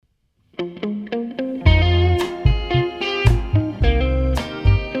Welcome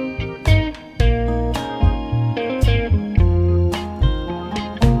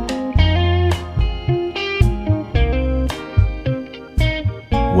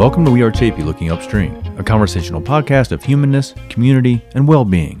to We Are Chaffee Looking Upstream, a conversational podcast of humanness, community, and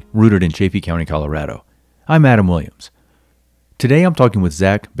well-being rooted in Chaffee County, Colorado. I'm Adam Williams. Today I'm talking with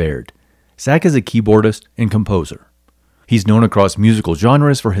Zac Baird. Zac is a keyboardist and composer. He's known across musical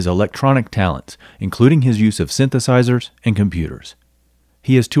genres for his electronic talents, including his use of synthesizers and computers.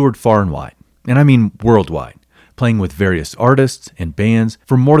 He has toured far and wide, and I mean worldwide, playing with various artists and bands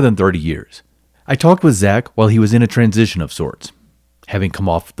for more than 30 years. I talked with Zac while he was in a transition of sorts, having come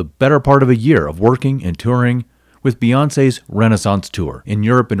off the better part of a year of working and touring with Beyoncé's Renaissance Tour in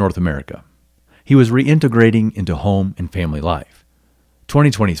Europe and North America. He was reintegrating into home and family life.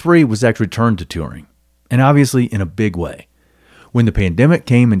 2023 was Zac's return to touring, and obviously in a big way. When the pandemic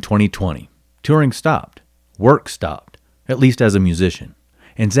came in 2020, touring stopped, work stopped, at least as a musician,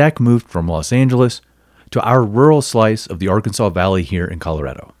 and Zac moved from Los Angeles to our rural slice of the Arkansas Valley here in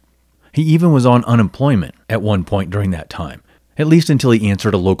Colorado. He even was on unemployment at one point during that time, at least until he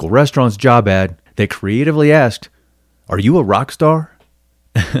answered a local restaurant's job ad that creatively asked, "Are you a rock star?"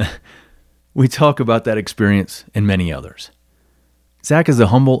 We talk about that experience and many others. Zac is a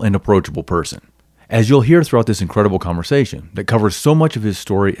humble and approachable person, as you'll hear throughout this incredible conversation that covers so much of his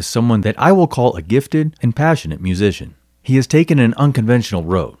story as someone that I will call a gifted and passionate musician. He has taken an unconventional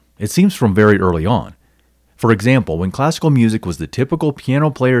road, it seems from very early on. For example, when classical music was the typical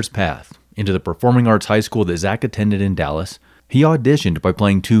piano player's path into the performing arts high school that Zac attended in Dallas, he auditioned by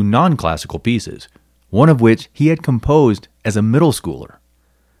playing two non-classical pieces, one of which he had composed as a middle schooler.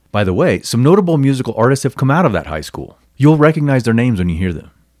 By the way, some notable musical artists have come out of that high school. You'll recognize their names when you hear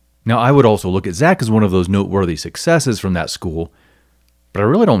them. Now, I would also look at Zac as one of those noteworthy successes from that school, but I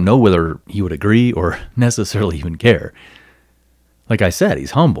really don't know whether he would agree or necessarily even care. Like I said,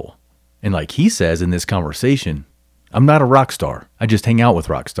 he's humble. And like he says in this conversation, I'm not a rock star. I just hang out with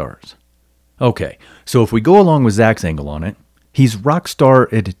rock stars. Okay, so if we go along with Zac's angle on it, he's rock star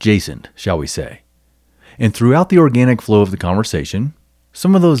adjacent, shall we say. And throughout the organic flow of the conversation,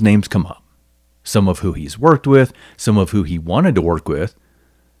 some of those names come up. Some of who he's worked with, some of who he wanted to work with.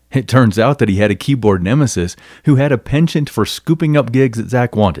 It turns out that he had a keyboard nemesis who had a penchant for scooping up gigs that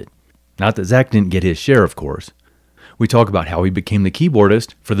Zac wanted. Not that Zac didn't get his share, of course. We talk about how he became the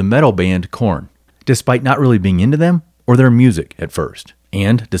keyboardist for the metal band Korn, despite not really being into them or their music at first,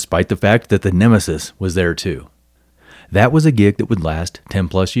 and despite the fact that the nemesis was there too. That was a gig that would last 10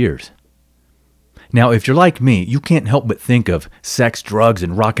 plus years. Now, if you're like me, you can't help but think of sex, drugs,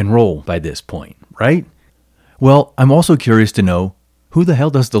 and rock and roll by this point, right? Well, I'm also curious to know, who the hell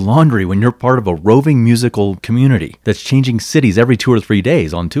does the laundry when you're part of a roving musical community that's changing cities every 2 or 3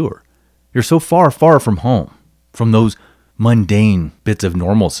 days on tour? You're so far, far from home, from those mundane bits of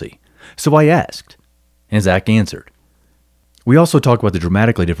normalcy. So I asked, and Zac answered. We also talk about the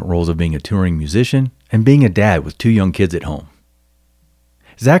dramatically different roles of being a touring musician and being a dad with 2 young kids at home.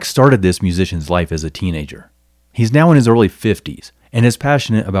 Zac started this musician's life as a teenager. He's now in his early 50s and as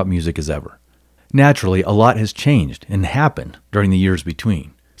passionate about music as ever. Naturally, a lot has changed and happened during the years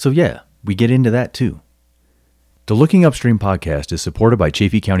between. So yeah, we get into that too. The Looking Upstream podcast is supported by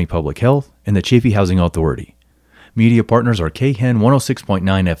Chaffee County Public Health and the Chaffee Housing Authority. Media partners are KHEN 106.9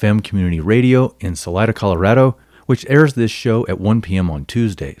 FM Community Radio in Salida, Colorado, which airs this show at 1 p.m. on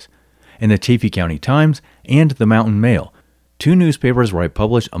Tuesdays, and the Chaffee County Times and the Mountain Mail, 2 newspapers where I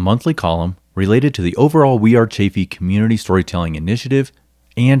publish a monthly column related to the overall We Are Chaffee community storytelling initiative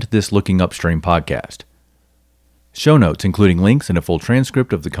and this Looking Upstream podcast. Show notes, including links and a full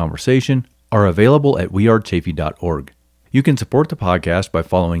transcript of the conversation, are available at wearechaffee.org. You can support the podcast by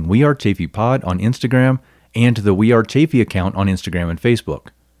following We Are Chaffee Pod on Instagram and the We Are Chaffee account on Instagram and Facebook.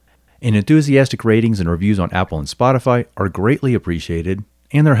 And enthusiastic ratings and reviews on Apple and Spotify are greatly appreciated,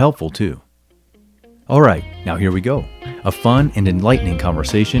 and they're helpful too. All right, now here we go. A fun and enlightening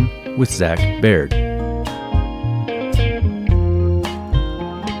conversation with Zac Baird.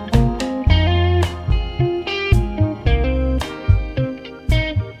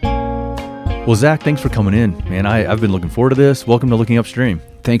 Well, Zac, thanks for coming in, man. I've been looking forward to this. Welcome to Looking Upstream.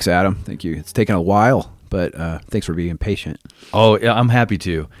 Thanks, Adam. Thank you. It's taken a while, but thanks for being patient. Oh, yeah, I'm happy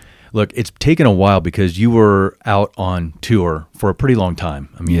to. Look, it's taken a while because you were out on tour for a pretty long time.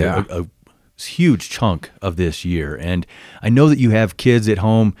 I mean, Yeah. a huge chunk of this year. And I know that you have kids at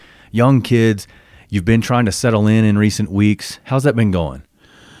home, young kids. You've been trying to settle in recent weeks. How's that been going?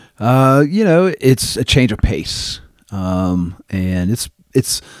 It's a change of pace. And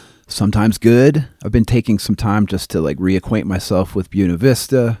it's sometimes good. I've been taking some time just to reacquaint myself with Buena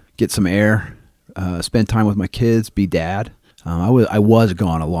Vista, get some air, spend time with my kids, be dad. I was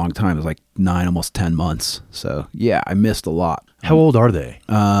gone a long time. It was like 9, almost 10 months. So yeah, I missed a lot. How old are they?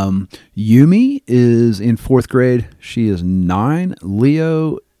 Yumi is in 4th grade. She is 9.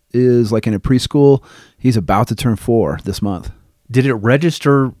 Leo is like in a preschool. He's about to turn 4 this month. Did it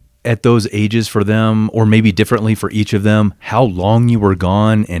register at those ages for them, or maybe differently for each of them, how long you were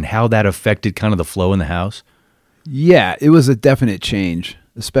gone and how that affected kind of the flow in the house? Yeah, it was a definite change,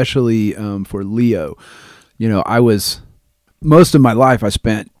 especially for Leo. Most of my life I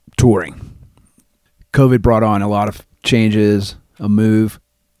spent touring. COVID brought on a lot of changes, a move.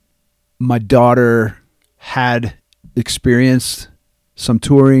 My daughter had experienced some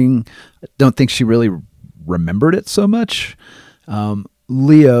touring. I don't think she really remembered it so much.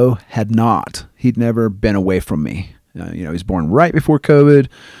 Leo had not. He'd never been away from me. He was born right before COVID.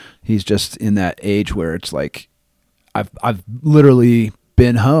 He's just in that age where it's like, I've literally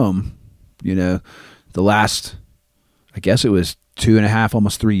been home, the last, I guess it was 2.5,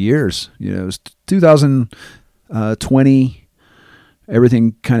 almost 3 years. It was 2020.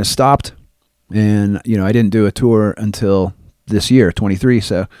 Everything kind of stopped, and I didn't do a tour until this year, 23.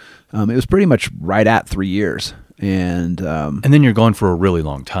 So it was pretty much right at 3 years, and then you're gone for a really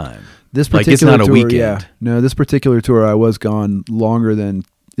long time. This particular it's not tour, a weekend. Yeah, no, this particular tour I was gone longer than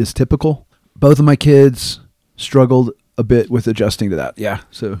is typical. Both of my kids struggled a bit with adjusting to that. Yeah,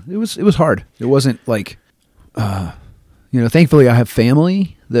 so it was hard. It wasn't like. Thankfully I have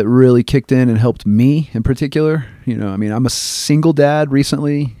family that really kicked in and helped me in particular. I'm a single dad,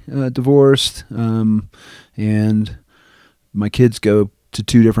 recently divorced, and my kids go to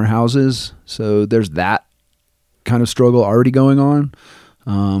 2 different houses. So there's that kind of struggle already going on.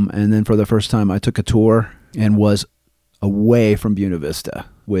 And then for the first time I took a tour and was away from Buena Vista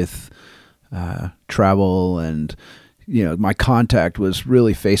with travel, and, my contact was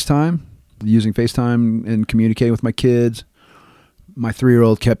really FaceTime. Using FaceTime and communicating with my kids. My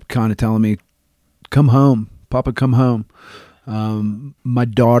 3-year-old kept kind of telling me, "Come home, Papa, come home." My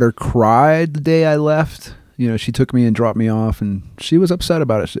daughter cried the day I left. She took me and dropped me off, and she was upset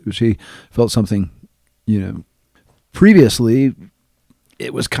about it. She felt something, previously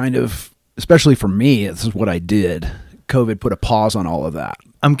it was kind of, especially for me, this is what I did. COVID put a pause on all of that.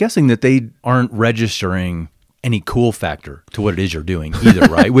 I'm guessing that they aren't registering any cool factor to what it is you're doing either,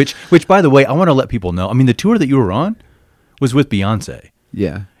 right? Which, by the way, I want to let people know. I mean, the tour that you were on was with Beyonce.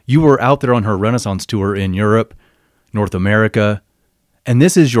 Yeah. You were out there on her Renaissance tour in Europe, North America, and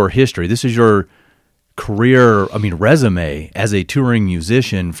this is your history. This is your career, resume as a touring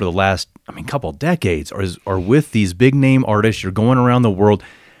musician for the last, couple decades, are with these big name artists. You're going around the world.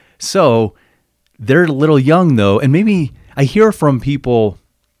 So they're a little young though, and maybe I hear from people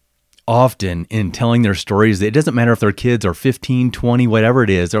often in telling their stories that it doesn't matter if their kids are 15, 20, whatever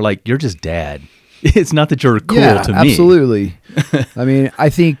it is. They're like, "You're just dad." It's not that you're cool to me. Absolutely. I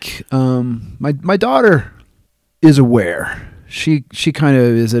think my daughter is aware. She kind of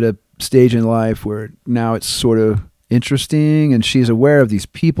is at a stage in life where now it's sort of interesting, and she's aware of these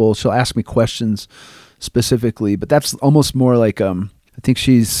people. She'll ask me questions specifically, but that's almost more like I think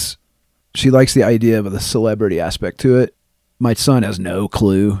she likes the idea of the celebrity aspect to it. My son has no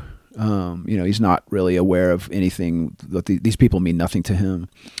clue. He's not really aware of anything. These people mean nothing to him.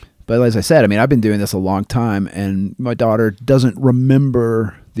 But as I said, I've been doing this a long time, and my daughter doesn't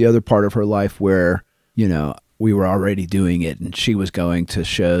remember the other part of her life where, we were already doing it, and she was going to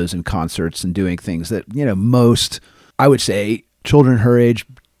shows and concerts and doing things that, most, I would say, children her age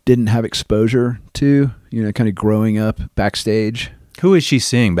didn't have exposure to, kind of growing up backstage. Who is she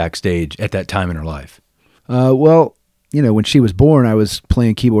seeing backstage at that time in her life? When she was born, I was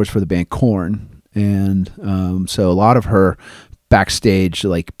playing keyboards for the band Korn. And so a lot of her backstage,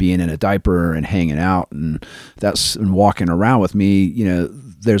 like being in a diaper and hanging out and walking around with me,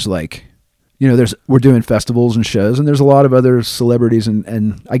 there's we're doing festivals and shows, and there's a lot of other celebrities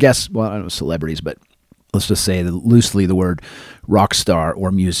and I guess, well, I don't know celebrities, but let's just say loosely the word rock star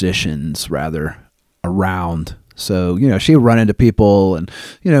or musicians rather around. So, she would run into people and,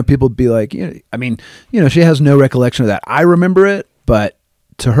 people would be like, she has no recollection of that. I remember it, but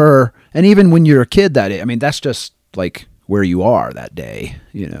to her, and even when you're a kid that day, that's just like where you are that day,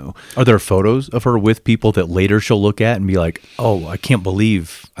 Are there photos of her with people that later she'll look at and be like, "Oh, I can't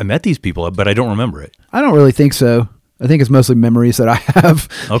believe I met these people, but I don't remember it"? I don't really think so. I think it's mostly memories that I have,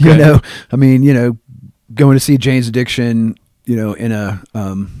 Okay. Going to see Jane's Addiction, in a,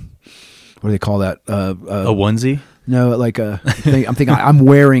 what do they call that? A onesie? No, like a thing. I'm thinking I'm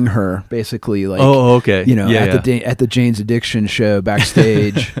wearing her basically, like, oh, okay. At the Jane's Addiction show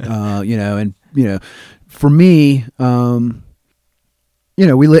backstage, for me,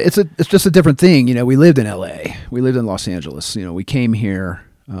 it's just a different thing. We lived in LA. We lived in Los Angeles. We came here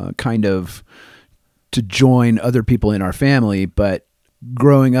kind of to join other people in our family, but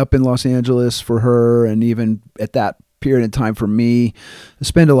growing up in Los Angeles for her, and even at that period in time for me, I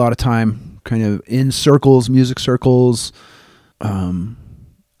spend a lot of time kind of in circles, music circles.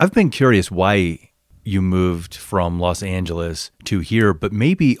 I've been curious why you moved from Los Angeles to here, but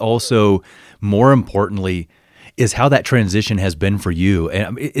maybe also more importantly is how that transition has been for you.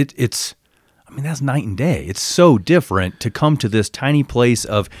 And it's that's night and day. It's so different to come to this tiny place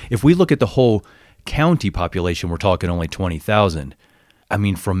of, if we look at the whole county population, we're talking only 20,000.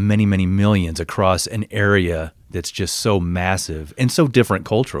 From many, many millions across an area that's just so massive and so different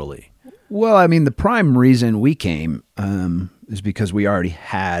culturally. Well, the prime reason we came is because we already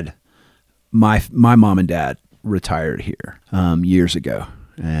had my mom and dad retired here years ago.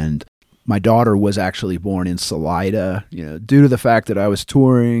 And my daughter was actually born in Salida, due to the fact that I was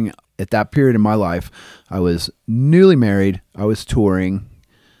touring at that period in my life. I was newly married. I was touring.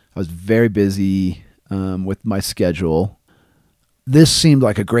 I was very busy with my schedule. This seemed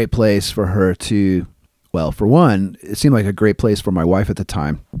like a great place for her to, well, for one, it seemed like a great place for my wife at the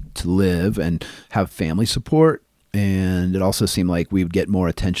time to live and have family support. And it also seemed like we would get more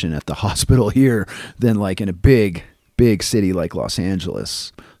attention at the hospital here than like in a big city like Los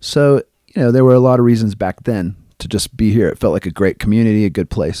Angeles. So, there were a lot of reasons back then to just be here. It felt like a great community, a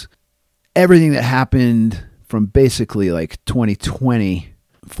good place. Everything that happened from basically like 2020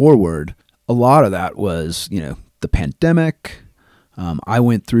 forward, a lot of that was, the pandemic. I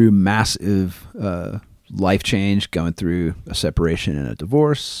went through massive life change, going through a separation and a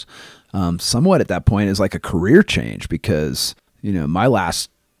divorce. Somewhat at that point is like a career change because, my last,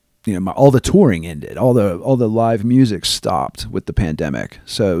 all the touring ended, all the live music stopped with the pandemic.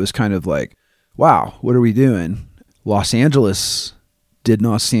 So it was kind of like, wow, what are we doing? Los Angeles did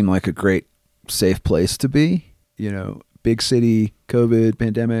not seem like a great, safe place to be. Big city, COVID,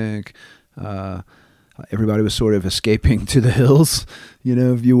 pandemic. Everybody was sort of escaping to the hills,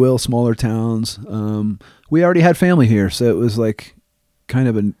 if you will, smaller towns. We already had family here, so it was like kind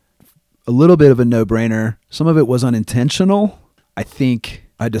of a little bit of a no-brainer. Some of it was unintentional. I think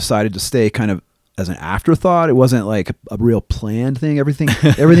I decided to stay kind of as an afterthought. It wasn't like a real planned thing. Everything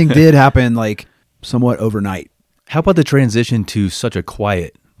did happen like somewhat overnight. How about the transition to such a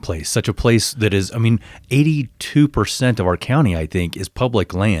quiet place, such a place that is, 82% of our county, I think, is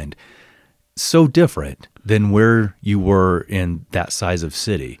public land. So different than where you were in that size of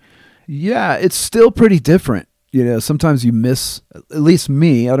city. Yeah, it's still pretty different. Sometimes you miss, at least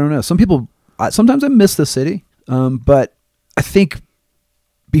me, I don't know. Sometimes I miss the city. But I think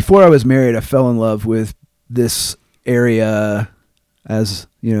before I was married, I fell in love with this area as,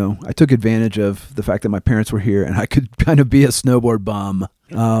 I took advantage of the fact that my parents were here and I could kind of be a snowboard bum,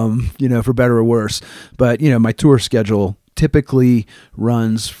 for better or worse. But, my tour schedule typically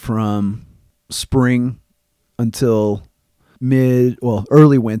runs from spring until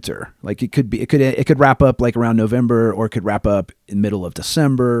early winter. Like it could wrap up like around November, or it could wrap up in middle of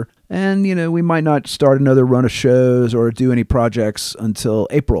December. And, we might not start another run of shows or do any projects until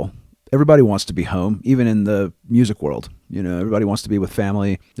April. Everybody wants to be home, even in the music world. Everybody wants to be with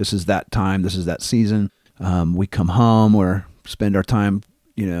family. This is that time. This is that season. We come home or spend our time,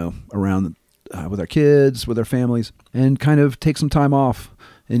 around with our kids, with our families, and kind of take some time off.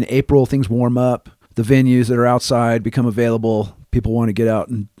 In April, things warm up. The venues that are outside become available. People want to get out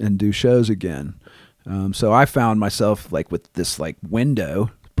and do shows again. So I found myself like with this like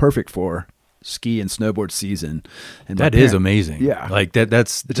window, perfect for ski and snowboard season. And that is amazing. Yeah. Like it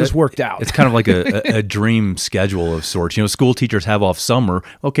just worked out. It's kind of like a dream schedule of sorts. School teachers have off summer.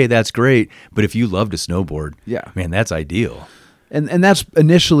 Okay, that's great. But if you love to snowboard, man, that's ideal. And that's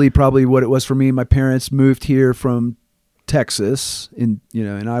initially probably what it was for me. My parents moved here from Texas, and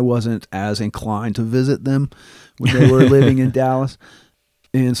I wasn't as inclined to visit them when they were living in Dallas.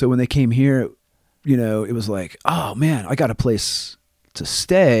 And so when they came here, it was like, oh man, I got a place to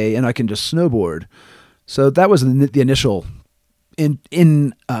stay and I can just snowboard. So that was the initial my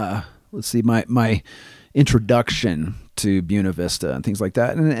introduction to Buena Vista and things like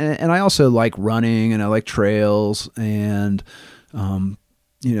that. And I also like running and I like trails and,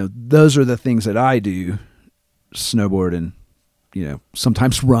 those are the things that I do. Snowboard and,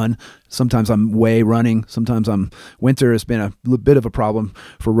 sometimes run. Sometimes I'm way running. Sometimes winter has been a bit of a problem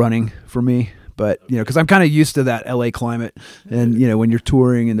for running for me. But, because I'm kind of used to that LA climate. And, when you're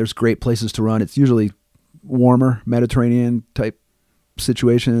touring and there's great places to run, it's usually warmer, Mediterranean type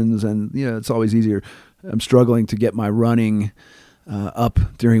situations. And, it's always easier. I'm struggling to get my running up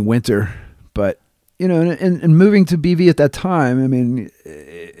during winter. But and moving to BV at that time, I mean,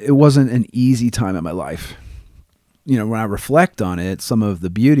 it wasn't an easy time in my life. When I reflect on it, some of the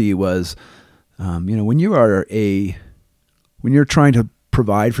beauty was, when you're trying to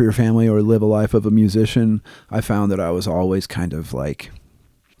provide for your family or live a life of a musician, I found that I was always kind of like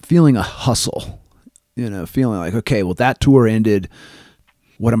feeling a hustle, feeling like, okay, well, that tour ended.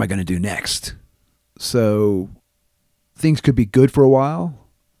 What am I going to do next? So things could be good for a while.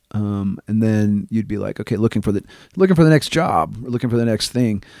 And then you'd be like, okay, looking for the next job, or looking for the next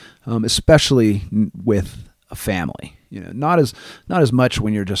thing, especially with a family. Not as much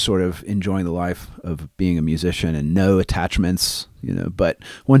when you're just sort of enjoying the life of being a musician and no attachments. But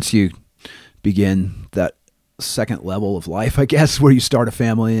once you begin that second level of life, I guess, where you start a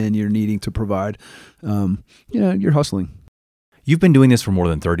family and you're needing to provide, you're hustling. You've been doing this for more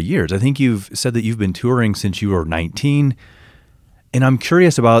than 30 years. I think you've said that you've been touring since you were 19. And I'm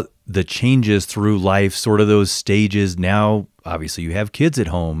curious about the changes through life, sort of those stages. Now, obviously, you have kids at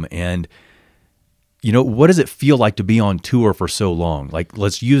home. And, what does it feel like to be on tour for so long? Like,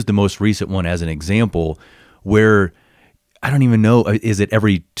 let's use the most recent one as an example where, I don't even know, is it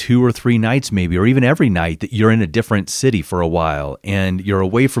every 2 or 3 nights maybe, or even every night that you're in a different city for a while and you're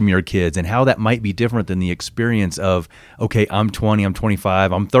away from your kids, and how that might be different than the experience of, okay, I'm 20, I'm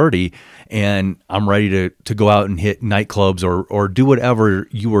 25, I'm 30, and I'm ready to go out and hit nightclubs or do whatever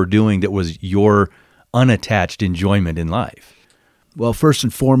you were doing that was your unattached enjoyment in life. Well, first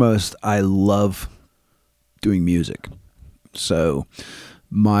and foremost, I love doing music. So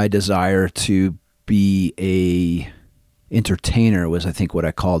my desire to be a entertainer was, I think, what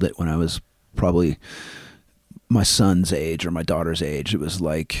I called it when I was probably my son's age or my daughter's age. It was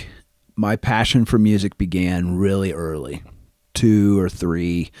like my passion for music began really early, 2 or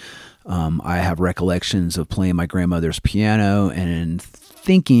 3. I have recollections of playing my grandmother's piano and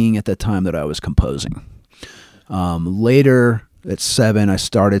thinking at the time that I was composing. Later, at 7, I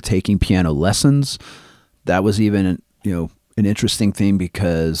started taking piano lessons. That was even, an interesting thing,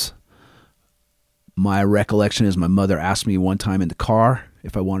 because my recollection is my mother asked me one time in the car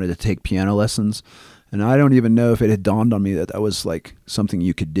if I wanted to take piano lessons. And I don't even know if it had dawned on me that was like something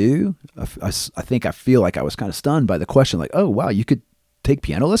you could do. I feel like I was kind of stunned by the question, like, oh, wow, you could take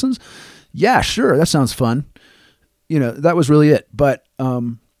piano lessons? Yeah, sure. That sounds fun. That was really it. But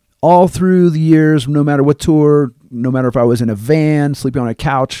all through the years, no matter what tour, no matter if I was in a van, sleeping on a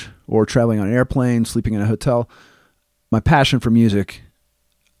couch, or traveling on an airplane, sleeping in a hotel, my passion for music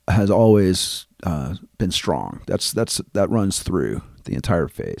has always been strong. That runs through the entire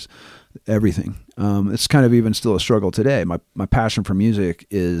phase, everything. It's kind of even still a struggle today. My passion for music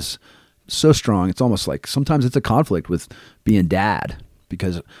is so strong. It's almost like sometimes it's a conflict with being dad,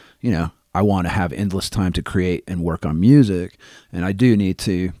 because, I want to have endless time to create and work on music. And I do need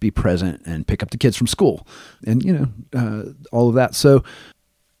to be present and pick up the kids from school and, all of that. So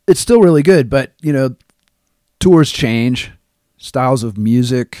it's still really good, but, tours change, styles of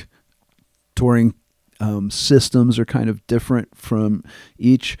music, touring systems are kind of different from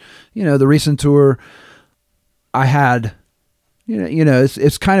each. The recent tour I had,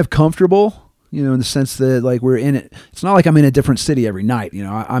 it's kind of comfortable, in the sense that, like, we're in it. It's not like I'm in a different city every night.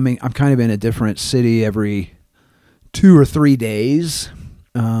 I'm kind of in a different city every 2 or 3 days.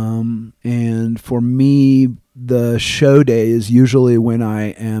 And for me, the show day is usually when I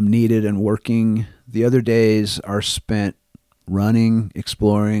am needed and working. The other days are spent running,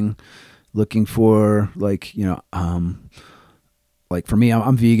 exploring, looking for, like, like for me,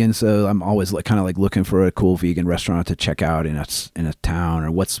 I'm vegan, so I'm always kind of looking for a cool vegan restaurant to check out in a town,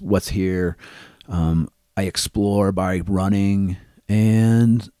 or what's here. I explore by running,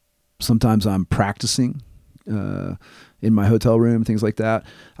 and sometimes I'm practicing in my hotel room, things like that.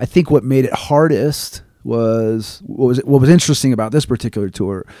 I think what made it hardest was what was interesting about this particular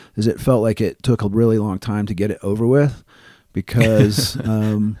tour is it felt like it took a really long time to get it over with, because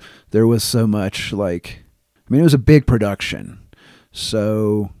there was so much, it was a big production.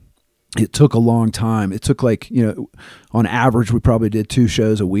 So it took a long time. It took on average, we probably did 2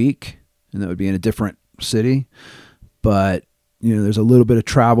 shows a week, and that would be in a different city. But, there's a little bit of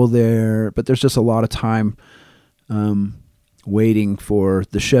travel there, but there's just a lot of time waiting for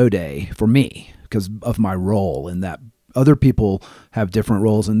the show day for me because of my role in that. Other people have different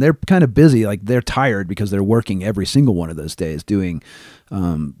roles, and they're kind of busy. Like, they're tired because they're working every single one of those days doing,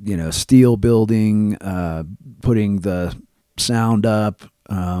 steel building, putting the sound up,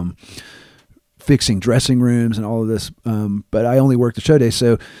 fixing dressing rooms and all of this. But I only worked the show day.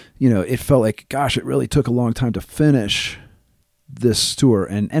 So, it felt like, gosh, it really took a long time to finish this tour.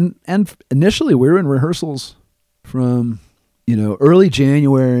 And initially we were in rehearsals from, early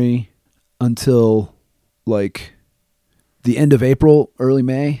January until like the end of April, early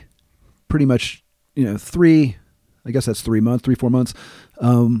May, pretty much, I guess that's 3 months, 4 months,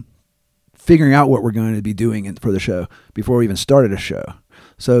 figuring out what we're going to be doing for the show before we even started a show.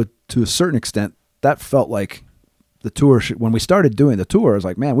 So to a certain extent, that felt like the tour. When we started doing the tour, I was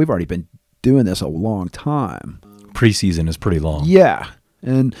like, man, we've already been doing this a long time. Preseason is pretty long. Yeah.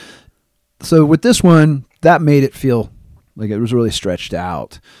 And so with this one, that made it feel like it was really stretched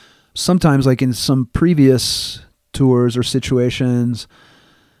out. Sometimes, like in some previous tours or situations,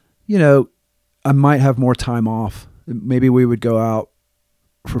 I might have more time off. Maybe we would go out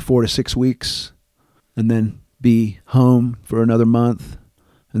for 4 to 6 weeks and then be home for another month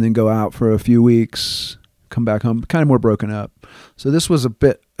and then go out for a few weeks, come back home, kind of more broken up. So this was a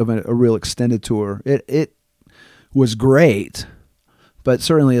bit of a real extended tour. It was great, but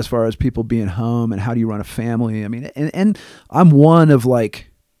certainly as far as people being home and how do you run a family, I mean, and I'm one of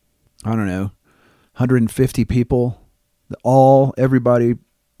like, I don't know, 150 people, everybody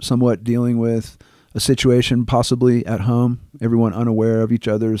somewhat dealing with a situation possibly at home, everyone unaware of each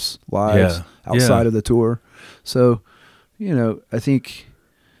other's lives outside of the tour. So, I think,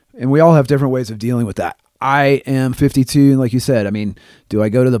 and we all have different ways of dealing with that. I am 52, and like you said, I mean, do I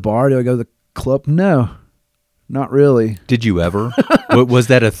go to the bar? Do I go to the club? No, not really. Did you ever? Was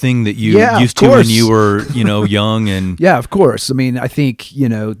that a thing that you used to course. when you were, young? And yeah, of course. I mean, I think,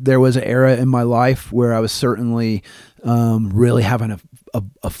 there was an era in my life where I was certainly really having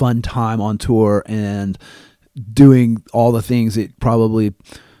a fun time on tour and doing all the things that probably,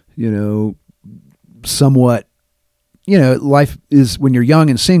 somewhat, life is when you're young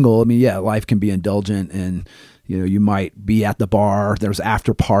and single. I mean, yeah, life can be indulgent and, you might be at the bar. There's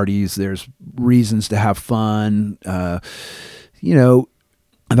after parties. There's reasons to have fun. I've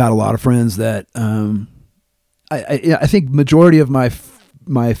had a lot of friends that I think majority of my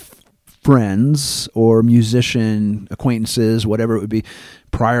friends or musician acquaintances, whatever it would be,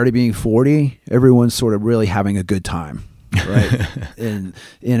 prior to being 40, everyone's sort of really having a good time, right? in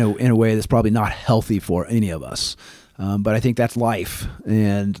a way that's probably not healthy for any of us. But I think that's life.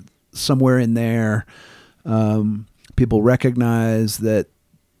 And somewhere in there, people recognize that,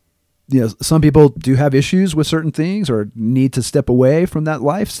 some people do have issues with certain things or need to step away from that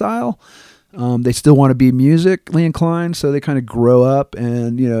lifestyle. They still want to be musically inclined, so they kind of grow up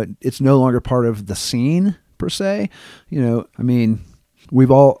and, it's no longer part of the scene per se. I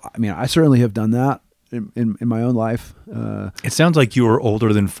certainly have done that in my own life. It sounds like you were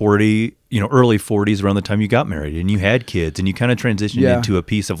older than 40, early 40s around the time you got married and you had kids and you kind of transitioned into a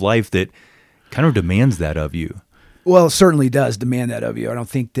piece of life that kind of demands that of you. Well, it certainly does demand that of you. I don't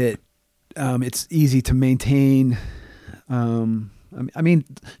think that it's easy to maintain.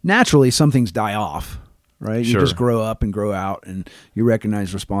 Naturally, some things die off, right? Sure. You just grow up and grow out and you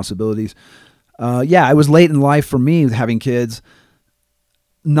recognize responsibilities. It was late in life for me having kids.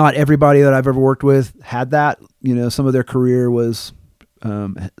 Not everybody that I've ever worked with had that. Some of their career was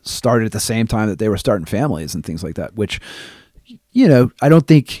started at the same time that they were starting families and things like that, which, I don't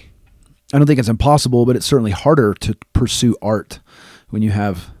think it's impossible, but it's certainly harder to pursue art when you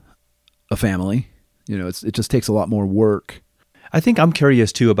have a family. It just takes a lot more work. I think I'm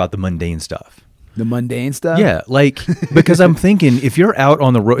curious too about the mundane stuff. The mundane stuff? Yeah, because I'm thinking if you're out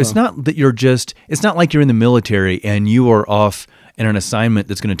on the road, it's not like you're in the military and you are off in an assignment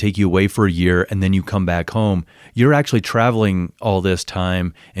that's going to take you away for a year and then you come back home. You're actually traveling all this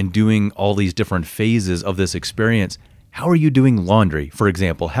time and doing all these different phases of this experience. How are you doing laundry, for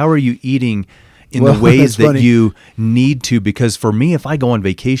example? How are you eating in the ways that you need to? Because for me, if I go on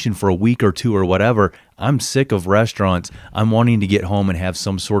vacation for a week or two or whatever, I'm sick of restaurants. I'm wanting to get home and have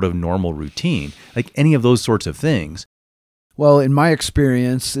some sort of normal routine, like any of those sorts of things. Well, in my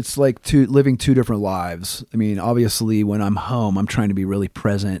experience, it's like living two different lives. I mean, obviously, when I'm home, I'm trying to be really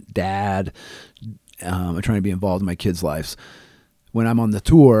present, dad. I'm trying to be involved in my kids' lives. When I'm on the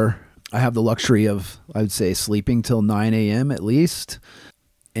tour, I have the luxury of, I would say, sleeping till 9 a.m. at least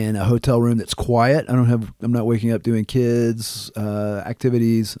in a hotel room that's quiet. I'm not waking up doing kids,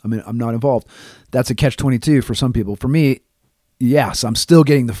 activities. I mean, I'm not involved. That's a catch-22 for some people. For me, yes, I'm still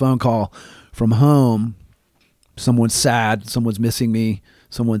getting the phone call from home. Someone's sad. Someone's missing me.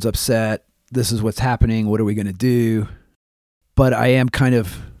 Someone's upset. This is what's happening. What are we going to do? But I am kind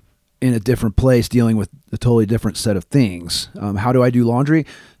of in a different place dealing with a totally different set of things. How do I do laundry?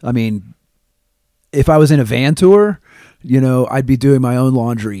 I mean, if I was in a van tour, I'd be doing my own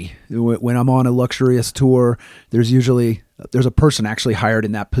laundry. When I'm on a luxurious tour, there's a person actually hired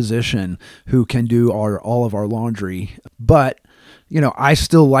in that position who can do all of our laundry. But I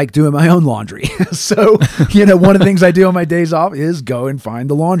still like doing my own laundry. So, one of the things I do on my days off is go and find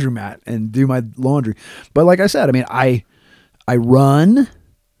the laundromat and do my laundry. But like I said, I mean, I run,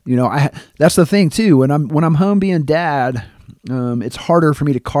 that's the thing too. When I'm home being dad, it's harder for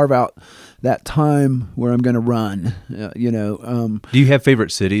me to carve out that time where I'm going to run, Do you have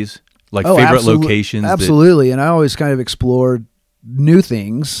favorite cities? Like favorite locations? Absolutely. And I always kind of explore new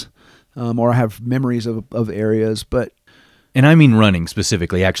things, or I have memories of areas, but. And I mean running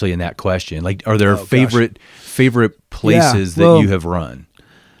specifically, actually, in that question. Like, are there favorite places that you have run?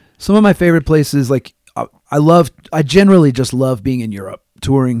 Some of my favorite places, like I generally just love being in Europe,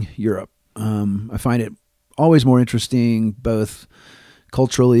 touring Europe. I find it always more interesting, both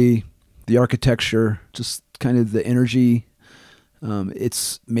culturally, the architecture, just kind of the energy.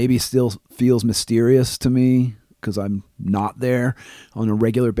 It's maybe still feels mysterious to me because I'm not there on a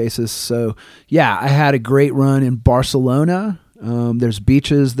regular basis. So yeah, I had a great run in Barcelona. There's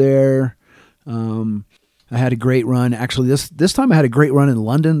beaches there. I had a great run. Actually, this time I had a great run in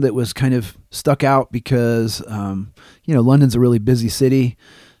London that was kind of stuck out because, London's a really busy city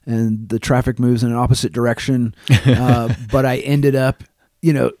and the traffic moves in an opposite direction. But I ended up,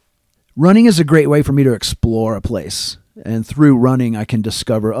 running is a great way for me to explore a place. And through running, I can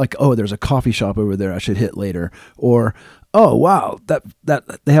discover like, oh, there's a coffee shop over there I should hit later. Or, oh, wow, that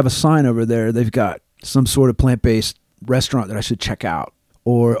they have a sign over there. They've got some sort of plant-based restaurant that I should check out.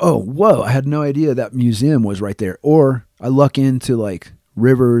 Or, oh, whoa, I had no idea that museum was right there. Or I luck into like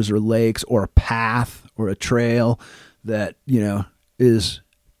rivers or lakes or a path or a trail that, is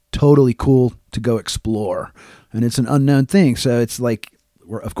totally cool to go explore. And it's an unknown thing. So it's like,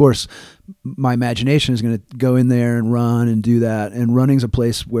 of course, my imagination is going to go in there and run and do that. And running's a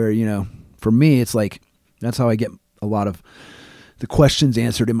place where, for me, it's like, that's how I get a lot of the questions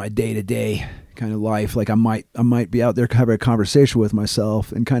answered in my day-to-day kind of life. Like I might be out there having a conversation with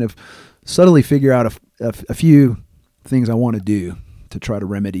myself and kind of subtly figure out a few things I want to do to try to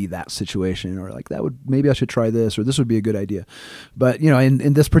remedy that situation, or like maybe I should try this, or this would be a good idea. But,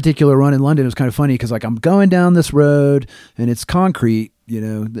 in this particular run in London, it was kind of funny because like I'm going down this road and it's concrete,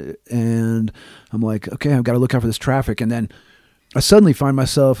 and I'm like, okay, I've got to look out for this traffic. And then I suddenly find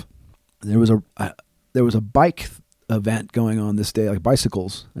myself, there was a bike event going on this day, like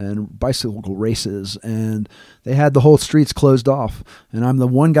bicycles and bicycle races, and they had the whole streets closed off, and I'm the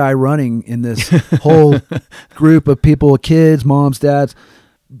one guy running in this whole group of people, kids, moms, dads,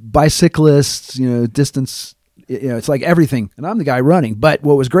 bicyclists, distance, it's like everything, and I'm the guy running. But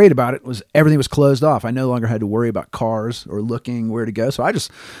what was great about it was everything was closed off. I no longer had to worry about cars or looking where to go, so I just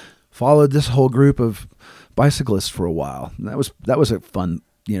followed this whole group of bicyclists for a while, and that was a fun,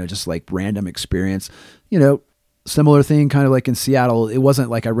 just like random experience. Similar thing, kind of like in Seattle. It wasn't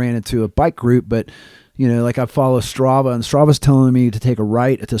like I ran into a bike group, but, like I follow Strava, and Strava's telling me to take a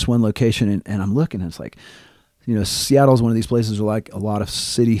right at this one location, and I'm looking, and it's like, Seattle's one of these places where like a lot of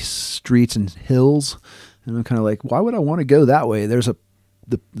city streets and hills, and I'm kind of like, why would I want to go that way? There's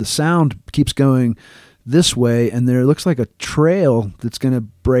the sound keeps going this way, and there looks like a trail that's going to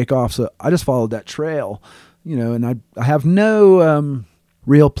break off, so I just followed that trail, and I have no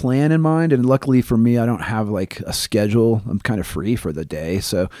real plan in mind, and luckily for me, I don't have like a schedule. I'm kind of free for the day,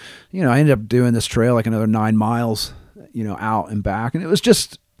 so I ended up doing this trail like another 9 miles, out and back, and it's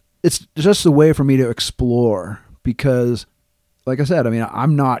just a way for me to explore, because like I said, I mean,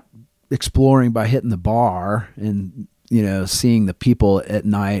 I'm not exploring by hitting the bar and seeing the people at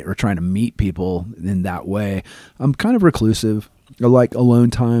night or trying to meet people in that way. I'm kind of reclusive. I like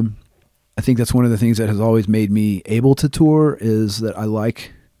alone time. I think that's one of the things that has always made me able to tour, is that I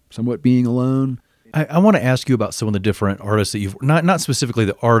like somewhat being alone. I want to ask you about some of the different artists that you've, not specifically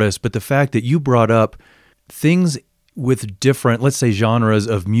the artists, but the fact that you brought up things with different, let's say, genres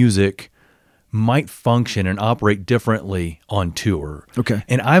of music might function and operate differently on tour. Okay.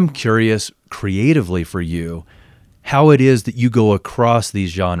 And I'm curious creatively for you, how it is that you go across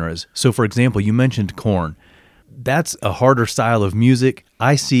these genres. So for example, you mentioned Korn. That's a harder style of music.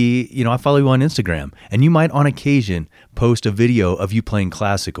 I see, I follow you on Instagram, and you might on occasion post a video of you playing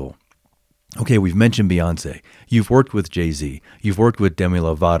classical. Okay, we've mentioned Beyonce. You've worked with Jay-Z. You've worked with Demi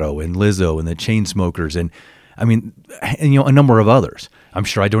Lovato and Lizzo and the Chainsmokers, and a number of others. I'm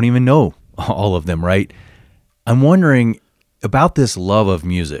sure I don't even know all of them, right? I'm wondering about this love of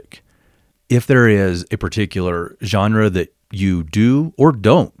music, if there is a particular genre that you do or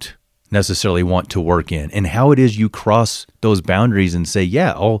don't necessarily want to work in, and how it is you cross those boundaries and say,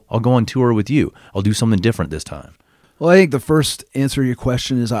 yeah, I'll go on tour with you. I'll do something different this time. Well, I think the first answer to your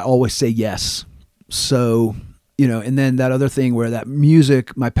question is I always say yes. So, and then that other thing where that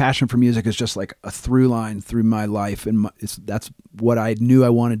music, my passion for music is just like a through line through my life. And that's what I knew I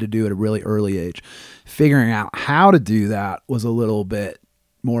wanted to do at a really early age. Figuring out how to do that was a little bit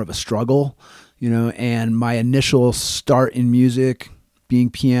more of a struggle, and my initial start in music being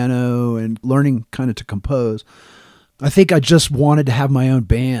piano and learning kind of to compose. I think I just wanted to have my own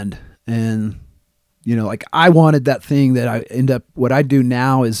band, and like I wanted that thing that what I do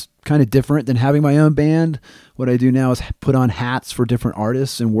now is kind of different than having my own band. What I do now is put on hats for different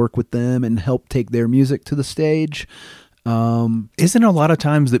artists and work with them and help take their music to the stage. Isn't it a lot of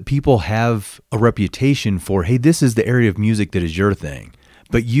times that people have a reputation for, hey, this is the area of music that is your thing,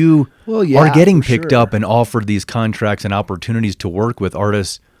 but you are getting picked up and offered these contracts and opportunities to work with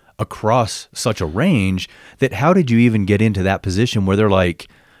artists across such a range that how did you even get into that position where they're like,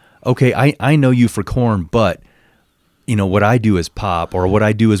 okay, I know you for Korn, but what I do is pop, or what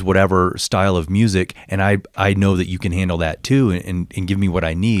I do is whatever style of music, and I know that you can handle that too and give me what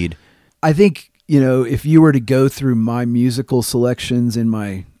I need. I think, if you were to go through my musical selections in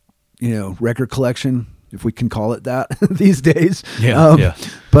my, record collection, if we can call it that these days. Yeah.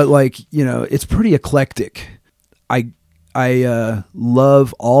 But it's pretty eclectic. I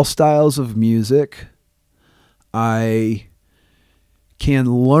love all styles of music. I can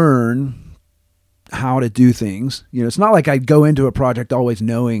learn how to do things. It's not like I go into a project always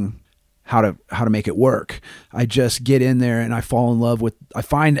knowing how to make it work. I just get in there and I fall in love I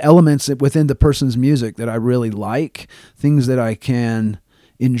find elements within the person's music that I really like, things that I can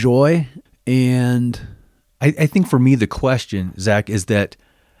enjoy. And I think for me, the question, Zach, is that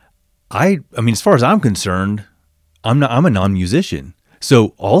I mean, as far as I'm concerned, I'm a non-musician.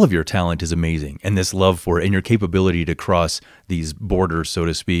 So all of your talent is amazing, and this love for it and your capability to cross these borders, so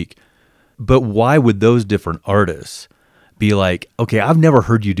to speak. But why would those different artists be like, okay, I've never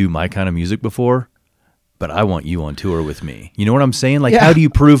heard you do my kind of music before, but I want you on tour with me? You know what I'm saying? Like, how do you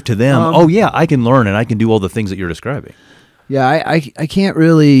prove to them, I can learn and I can do all the things that you're describing? Yeah, I can't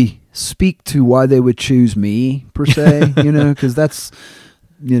really speak to why they would choose me, per se, because that's,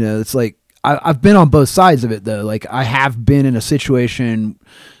 it's like, I've been on both sides of it, though. Like, I have been in a situation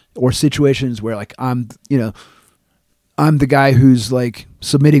or situations where, like, I'm the guy who's, like,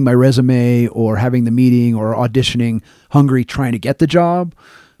 submitting my resume or having the meeting or auditioning, hungry, trying to get the job.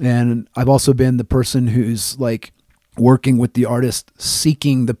 And I've also been the person who's, like, working with the artist,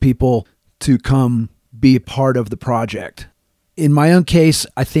 seeking the people to come be a part of the project. In my own case,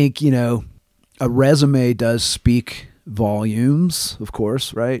 I think, a resume does speak volumes, of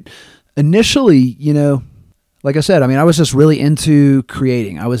course, right? Initially, like I said, I mean, I was just really into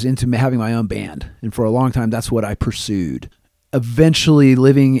creating. I was into having my own band. And for a long time, that's what I pursued. Eventually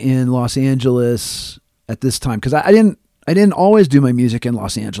living in Los Angeles at this time, because I didn't always do my music in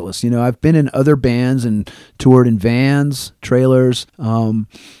Los Angeles. I've been in other bands and toured in vans, trailers,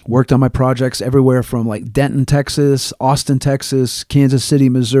 worked on my projects everywhere from like Denton, Texas, Austin, Texas, Kansas City,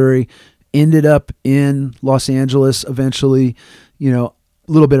 Missouri, ended up in Los Angeles eventually.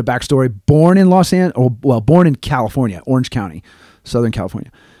 A little bit of backstory: born in California, Orange County, Southern California.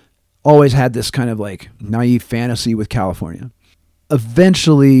 Always had this kind of like naive fantasy with California.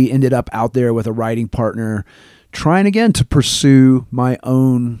 Eventually ended up out there with a writing partner, trying again to pursue my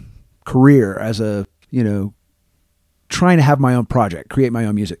own career as trying to have my own project, create my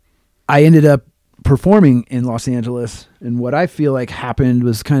own music. I ended up performing in Los Angeles, and what I feel like happened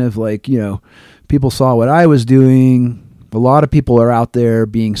was kind of like, people saw what I was doing. A lot of people are out there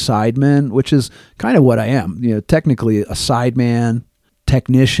being sidemen, which is kind of what I am. Technically a sideman,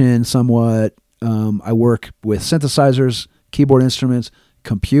 technician somewhat. I work with synthesizers, keyboard instruments,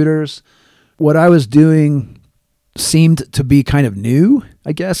 computers. What I was doing seemed to be kind of new,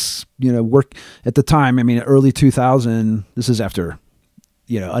 I guess. Work at the time, I mean, early 2000, this is after,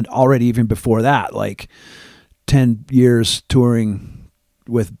 already even before that, like 10 years touring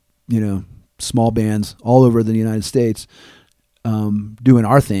with, small bands all over the United States, doing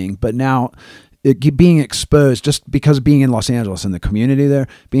our thing. But now being exposed, just because of being in Los Angeles and the community there,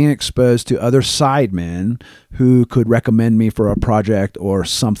 being exposed to other sidemen who could recommend me for a project or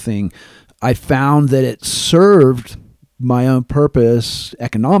something, I found that it served my own purpose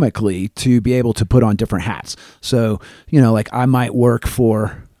economically to be able to put on different hats. So, like I might work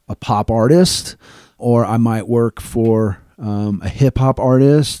for a pop artist, or I might work for a hip hop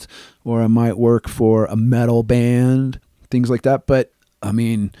artist, or I might work for a metal band, things like that. But I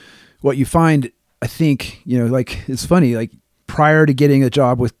mean, what you find, I think, like, it's funny, like prior to getting a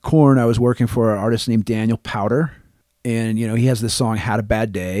job with Korn, I was working for an artist named Daniel Powder. And, he has this song, Had a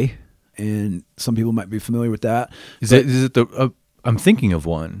Bad Day. And some people might be familiar with that. Is it I'm thinking of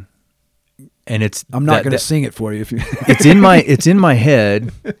one. and it's I'm not going to sing it for you if you. it's in my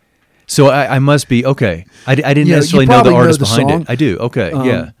head. So I must be okay. I didn't necessarily know the artist behind it. I do. Okay.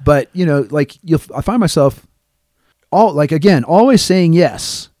 Yeah. But like I find myself always saying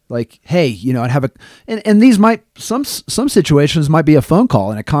yes. Like, hey, I'd have and these some situations might be a phone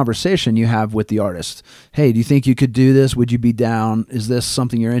call and a conversation you have with the artist. Hey, do you think you could do this? Would you be down? Is this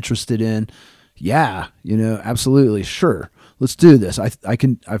something you're interested in? Yeah, absolutely. Sure. Let's do this.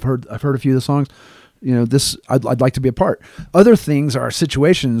 I've heard a few of the songs. This I'd like to be a part. Other things are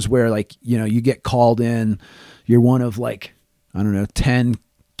situations where you get called in. You're one of 10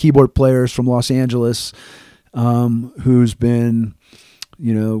 keyboard players from Los Angeles who's been,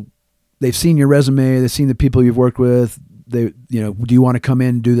 they've seen your resume, they've seen the people you've worked with. Do you want to come in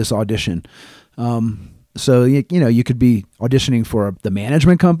and do this audition? So you could be auditioning for the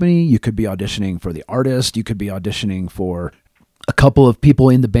management company, you could be auditioning for the artist, you could be auditioning for a couple of people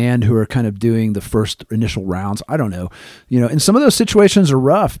in the band who are kind of doing the first initial rounds. I don't know. And some of those situations are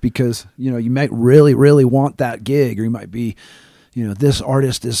rough because, you might really, really want that gig, or you might be, this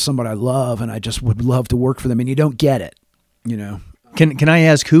artist is somebody I love and I just would love to work for them, and you don't get it, Can I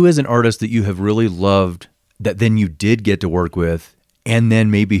ask, who is an artist that you have really loved that then you did get to work with, and then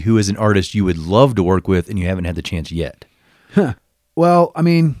maybe who is an artist you would love to work with and you haven't had the chance yet? Well,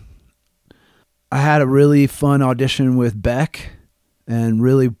 I had a really fun audition with Beck and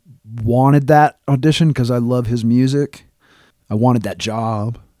really wanted that audition because I love his music. I wanted that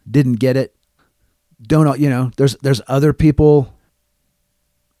job. Didn't get it. There's other people.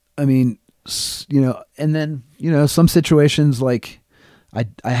 And then, some situations like I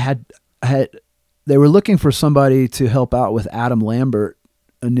had, they were looking for somebody to help out with Adam Lambert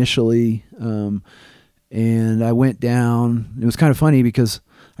initially. And I went down. It was kind of funny because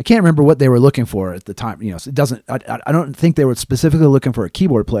I can't remember what they were looking for at the time. I don't think they were specifically looking for a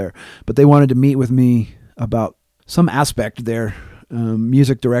keyboard player, but they wanted to meet with me about some aspect there,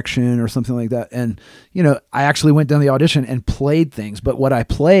 music direction or something like that. And, I actually went down the audition and played things, but what I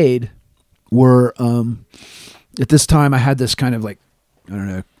played were, at this time I had this kind of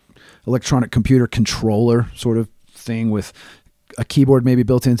electronic computer controller sort of thing with a keyboard maybe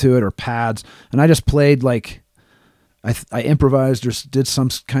built into it or pads. And I just played I improvised or did some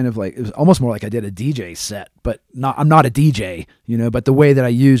kind of it was almost more like I did a DJ set, but I'm not a DJ, but the way that I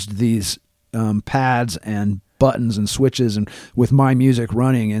used these pads and buttons and switches and with my music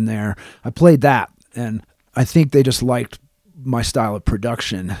running in there, I played that. And I think they just liked my style of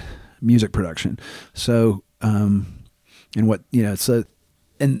production, music production. So, so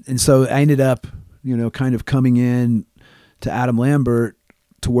I ended up, kind of coming in to Adam Lambert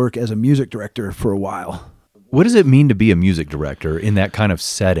to work as a music director for a while. What does it mean to be a music director in that kind of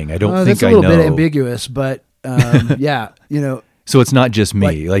setting? I don't think that's a little bit ambiguous, but yeah, So it's not just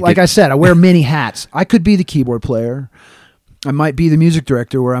me. Like I said, I wear many hats. I could be the keyboard player. I might be the music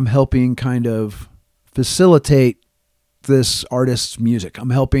director where I'm helping kind of facilitate this artist's music. I'm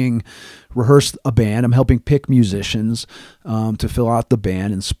helping rehearse a band. I'm helping pick musicians to fill out the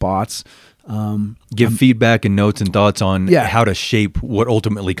band in spots. Give feedback and notes and thoughts on how to shape what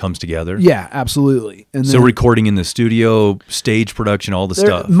ultimately comes together. Yeah, absolutely. And so recording in the studio, stage production, all the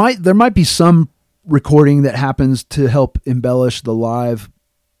stuff. There might be some recording that happens to help embellish the live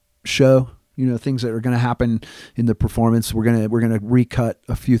show. Things that are going to happen in the performance. We're gonna recut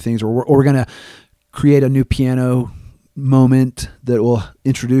a few things, or we're gonna create a new piano moment that will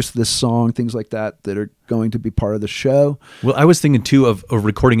introduce this song, things like that are going to be part of the show. Well, I was thinking too of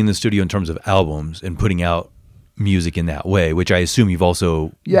recording in the studio in terms of albums and putting out music in that way, which I assume you've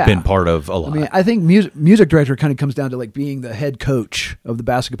also been part of a lot. I think music director kind of comes down to being the head coach of the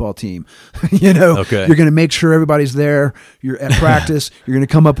basketball team. Okay. You're going to make sure everybody's there. You're at practice. You're going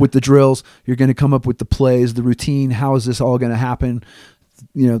to come up with the drills. You're going to come up with the plays, the routine. How is this all going to happen?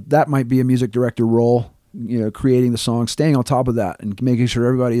 That might be a music director role. Creating the song, staying on top of that, and making sure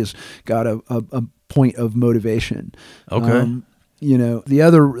everybody has got a point of motivation. Okay. The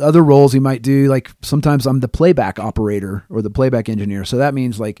other roles you might do, sometimes I'm the playback operator or the playback engineer. So that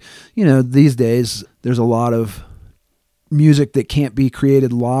means these days there's a lot of music that can't be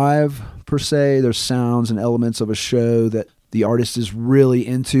created live per se. There's sounds and elements of a show that the artist is really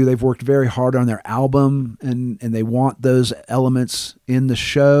into. They've worked very hard on their album and they want those elements in the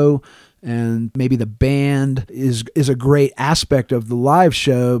show. And maybe the band is a great aspect of the live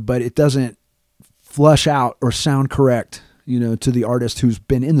show, but it doesn't flush out or sound correct, to the artist who's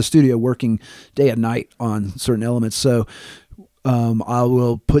been in the studio working day and night on certain elements. So I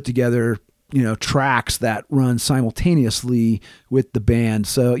will put together, tracks that run simultaneously with the band.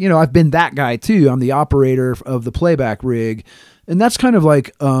 So, I've been that guy too. I'm the operator of the playback rig, And that's kind of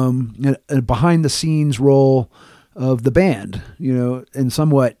like a behind the scenes role of the band, and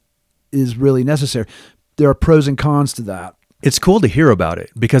somewhat is really necessary. There are pros and cons to that. It's cool to hear about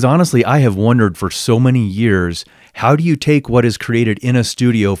it because honestly, I have wondered for so many years, how do you take what is created in a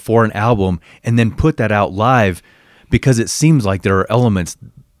studio for an album and then put that out live? Because it seems like there are elements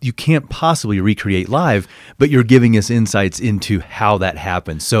you can't possibly recreate live, but you're giving us insights into how that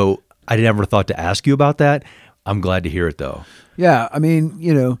happened. So I never thought to ask you about that. I'm glad to hear it though. Yeah. I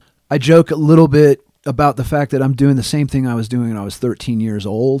mean, I joke a little bit about the fact that I'm doing the same thing I was doing when I was 13 years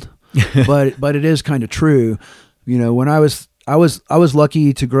old, but it is kind of true. When I was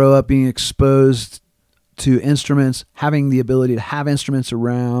lucky to grow up being exposed to instruments, having the ability to have instruments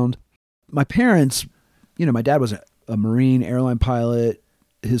around. My parents, my dad was a Marine airline pilot.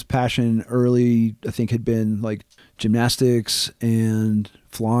 His passion early, I think, had been like gymnastics and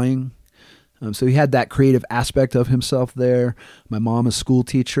flying. So he had that creative aspect of himself there. My mom, a school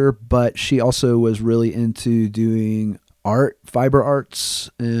teacher, but she also was really into doing art, fiber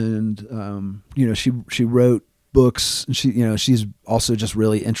arts, and she wrote books. And she's also just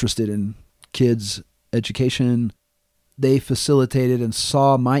really interested in kids' education. They facilitated and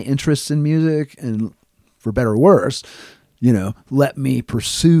saw my interests in music, and for better or worse, let me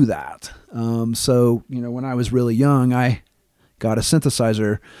pursue that. So when I was really young, I got a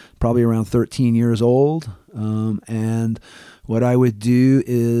synthesizer probably around 13 years old. And what I would do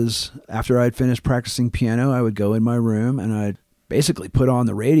is after I'd finished practicing piano, I would go in my room and I'd basically put on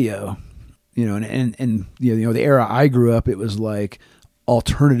the radio, and the era I grew up, it was like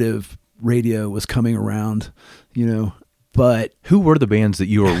alternative radio was coming around, but who were the bands that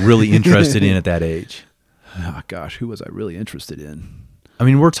you were really interested in at that age? Oh gosh, who was I really interested in? I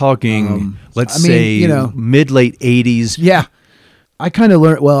mean, we're talking, say mid-late 80s. Yeah. I kind of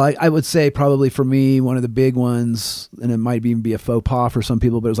learned, I would say probably for me, one of the big ones, and it might even be a faux pas for some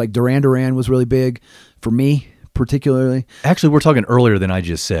people, but it was like Duran Duran was really big for me, particularly. Actually, we're talking earlier than I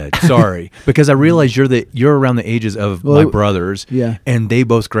just said. Sorry. Because I realize you're around the ages of my brothers. Yeah. And they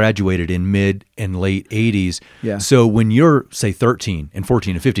both graduated in mid and late 80s. Yeah. So when you're, say, 13 and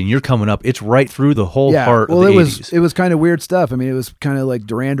 14 and 15, you're coming up, it's right through the whole heart of the 80s. It was kind of weird stuff. I mean, it was kind of like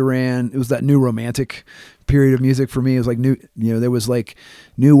Duran Duran. It was that new romantic period of music for me. It was like there was like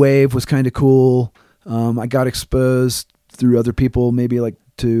new wave was kind of cool. I got exposed through other people, maybe like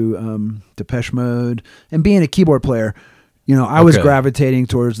to Depeche Mode, and being a keyboard player, I was gravitating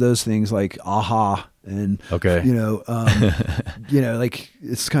towards those things like Aha and like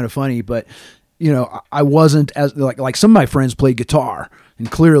it's kind of funny, but I wasn't as like some of my friends played guitar, and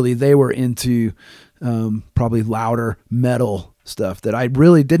clearly they were into probably louder metal stuff that I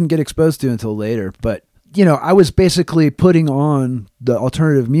really didn't get exposed to until later. But I was basically putting on the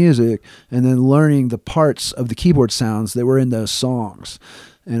alternative music and then learning the parts of the keyboard sounds that were in those songs.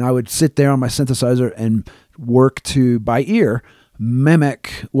 And I would sit there on my synthesizer and work to, by ear,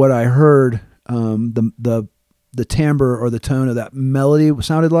 mimic what I heard the timbre or the tone of that melody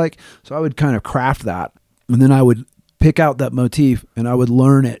sounded like. So I would kind of craft that. And then I would pick out that motif and I would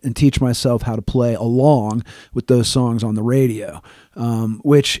learn it and teach myself how to play along with those songs on the radio,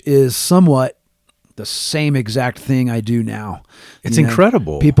 which is somewhat the same exact thing I do now. It's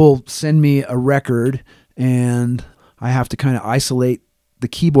incredible. People send me a record and I have to kind of isolate the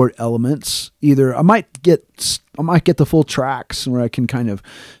keyboard elements. Either I might get the full tracks where I can kind of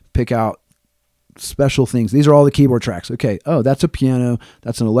pick out special things. These are all the keyboard tracks. Okay. Oh, that's a piano.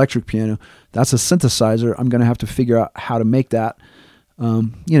 That's an electric piano. That's a synthesizer. I'm going to have to figure out how to make that.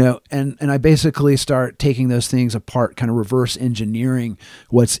 And I basically start taking those things apart, kind of reverse engineering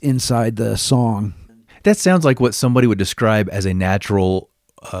what's inside the song. That sounds like what somebody would describe as a natural,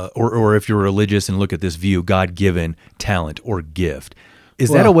 or if you're religious and look at this view, God-given talent or gift.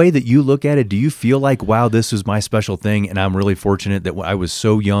 Is that a way that you look at it? Do you feel like, wow, this is my special thing, and I'm really fortunate that I was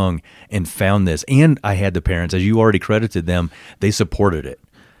so young and found this, and I had the parents, as you already credited them, they supported it?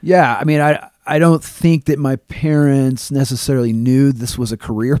 Yeah, I mean, I don't think that my parents necessarily knew this was a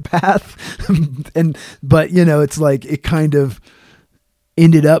career path, but it's like it kind of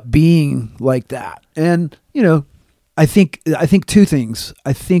ended up being like that. And I think two things.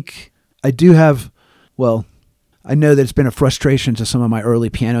 I think I do have, I know that it's been a frustration to some of my early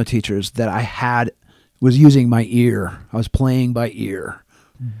piano teachers that I was using my ear. I was playing by ear.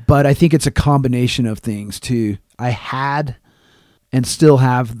 But I think it's a combination of things too. I had and still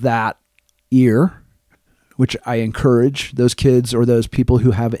have that ear, which I encourage those kids or those people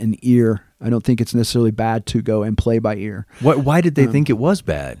who have an ear. I don't think it's necessarily bad to go and play by ear. Why did they think it was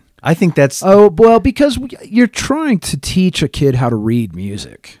bad? I think that's... because you're trying to teach a kid how to read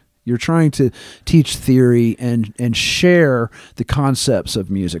music. You're trying to teach theory and share the concepts of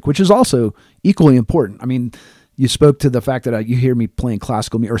music, which is also equally important. I mean, you spoke to the fact that you hear me playing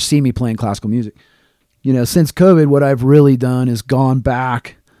classical music or see me playing classical music. You know, since COVID, what I've really done is gone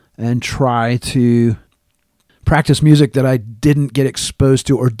back and try to practice music that I didn't get exposed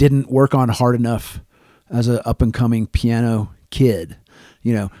to or didn't work on hard enough as an up-and-coming piano kid.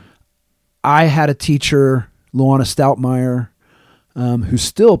 You know, I had a teacher, Luana Stoutmeyer, who's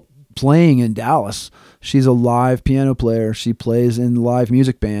still playing in Dallas. She's a live piano player. She plays in live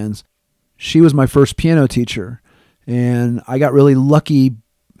music bands. She was my first piano teacher, and I got really lucky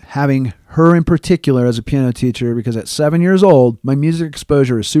having her in particular as a piano teacher because at 7 years old, my music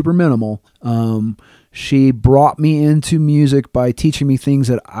exposure is super minimal. She brought me into music by teaching me things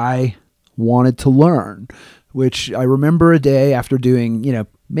that I wanted to learn, which I remember a day after doing, you know,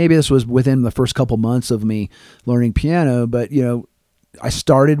 maybe this was within the first couple months of me learning piano, but, you know, I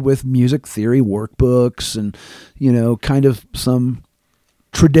started with music theory workbooks and, you know, kind of some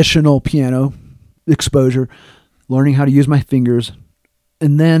traditional piano exposure, learning how to use my fingers.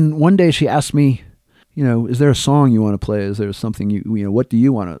 And then one day she asked me, you know, is there a song you want to play? Is there something you know, what do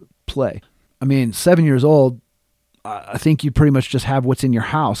you want to play? I mean, 7 years old, I think you pretty much just have what's in your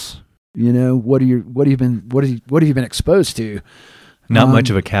house. You know, what have you been exposed to? Not much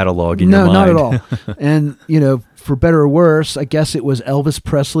of a catalog in your mind. No, not at all. And, you know, for better or worse, I guess it was Elvis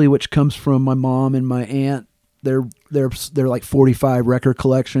Presley, which comes from my mom and my aunt. They're like 45 record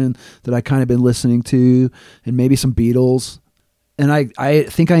collection that I kind of been listening to, and maybe some Beatles. And I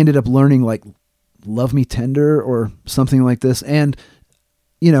think I ended up learning like Love Me Tender or something like this. And,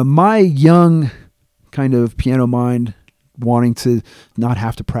 you know, my young kind of piano mind wanting to not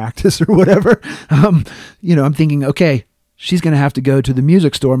have to practice or whatever, you know, I'm thinking, okay, she's going to have to go to the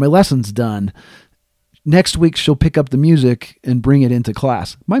music store. My lesson's done. Next week, she'll pick up the music and bring it into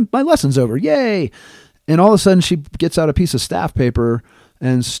class. My lesson's over. Yay. And all of a sudden, she gets out a piece of staff paper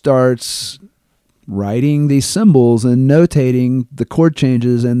and starts writing these symbols and notating the chord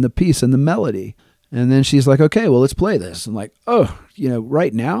changes and the piece and the melody. And then she's like, okay, well, let's play this. I'm like, oh, you know,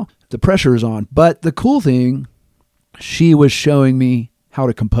 right now, the pressure is on. But the cool thing, she was showing me how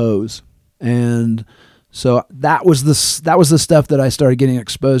to compose. And so that was the stuff that I started getting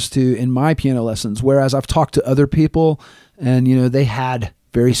exposed to in my piano lessons. Whereas I've talked to other people and, you know, they had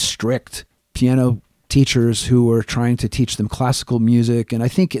very strict piano teachers who were trying to teach them classical music. And I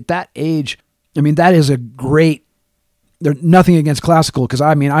think at that age, I mean, that is a great, there's nothing against classical. Cause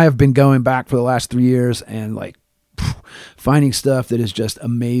I mean, I have been going back for the last 3 years and like finding stuff that is just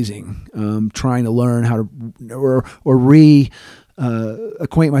amazing. Trying to learn how to,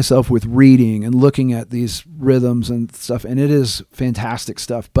 acquaint myself with reading and looking at these rhythms and stuff. And it is fantastic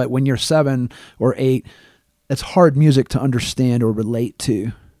stuff. But when you're 7 or 8, it's hard music to understand or relate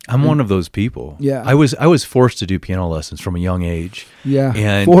to. I'm one of those people. Yeah. I was forced to do piano lessons from a young age. Yeah.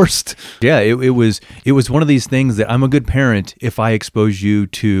 And forced. Yeah. It was one of these things that I'm a good parent if I expose you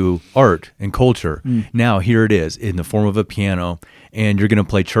to art and culture. Now here it is in the form of a piano, and you're going to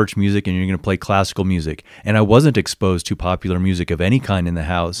play church music and you're going to play classical music. And I wasn't exposed to popular music of any kind in the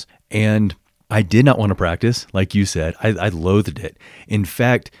house. And I did not want to practice. Like you said, I loathed it. In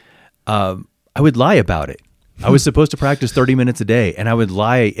fact, I would lie about it. I was supposed to practice 30 minutes a day, and I would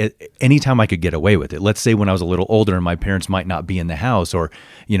lie anytime I could get away with it. Let's say when I was a little older and my parents might not be in the house, or,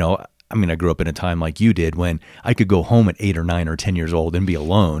 you know, I mean, I grew up in a time like you did when I could go home at 8 or 9 or 10 years old and be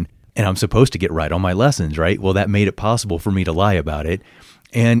alone, and I'm supposed to get right on my lessons, right? Well, that made it possible for me to lie about it.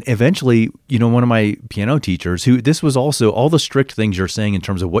 And eventually, you know, one of my piano teachers, who this was also all the strict things you're saying in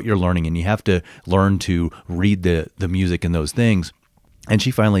terms of what you're learning, and you have to learn to read the music and those things. And she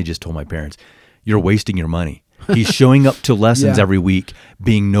finally just told my parents, you're wasting your money. He's showing up to lessons every week,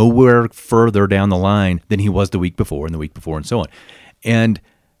 being nowhere further down the line than he was the week before and the week before and so on. And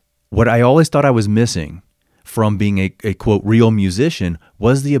what I always thought I was missing from being a quote, real musician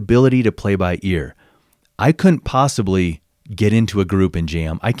was the ability to play by ear. I couldn't possibly get into a group and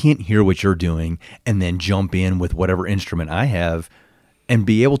jam. I can't hear what you're doing and then jump in with whatever instrument I have and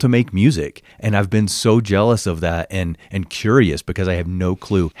be able to make music. And I've been so jealous of that and curious because I have no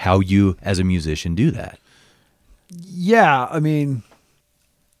clue how you as a musician do that. Yeah, I mean,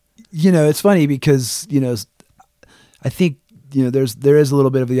 you know, it's funny because, you know, I think, you know, there is a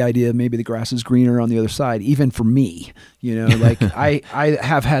little bit of the idea maybe the grass is greener on the other side, even for me, you know, like I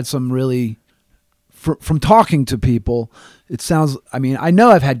have had some really, from talking to people, it sounds, I mean, I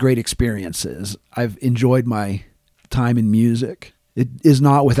know I've had great experiences. I've enjoyed my time in music. It is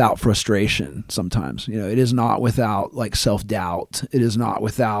not without frustration sometimes, you know, it is not without like self-doubt. It is not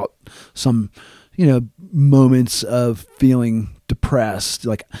without some, moments of feeling depressed,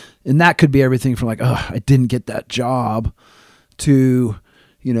 and that could be everything from oh, I didn't get that job to,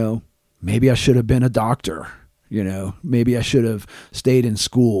 maybe I should have been a doctor, maybe I should have stayed in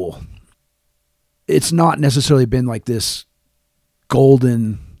school. It's not necessarily been like this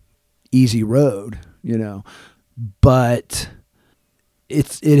golden, easy road, but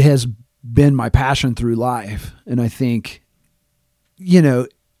it has been my passion through life. And I think,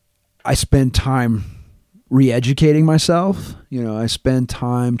 I spend time re-educating myself. I spend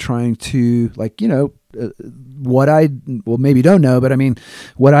time trying to what I, maybe don't know, but I mean,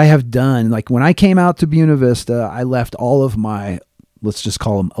 what I have done, when I came out to Buena Vista, I left all of my, let's just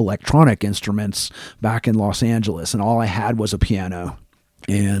call them electronic instruments back in Los Angeles. And all I had was a piano.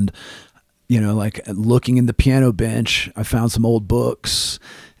 And, looking in the piano bench, I found some old books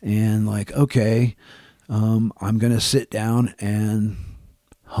and okay, I'm going to sit down and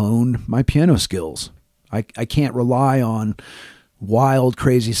hone my piano skills. I can't rely on wild,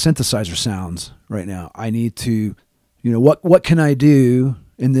 crazy synthesizer sounds right now. I need to, what can I do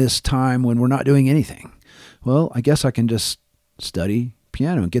in this time when we're not doing anything? Well, I guess I can just study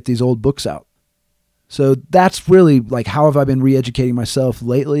piano and get these old books out. So that's really how have I been re-educating myself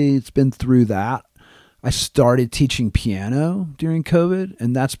lately? It's been through that. I started teaching piano during COVID,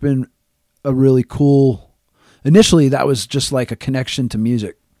 and that's been a really cool, initially that was just a connection to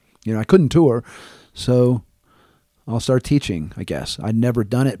music. I couldn't tour, so I'll start teaching, I guess. I'd never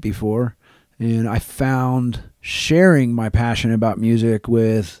done it before, and I found sharing my passion about music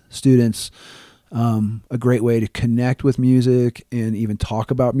with students a great way to connect with music and even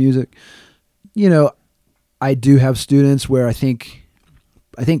talk about music. I do have students where I think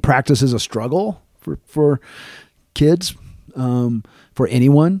practice is a struggle for kids, for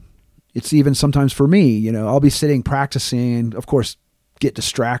anyone. It's even sometimes for me, I'll be sitting practicing and of course get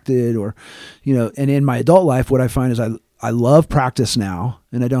distracted or, and in my adult life, what I find is I love practice now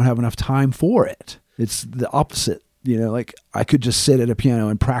and I don't have enough time for it. It's the opposite, I could just sit at a piano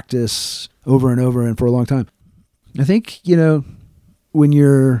and practice over and over and for a long time. I think, when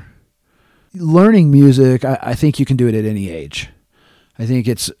you're learning music, I think you can do it at any age. I think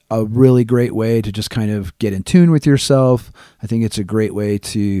it's a really great way to just kind of get in tune with yourself. I think it's a great way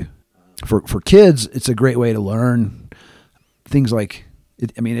to, for kids, it's a great way to learn things like,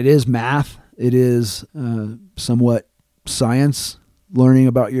 it is math. It is somewhat science, learning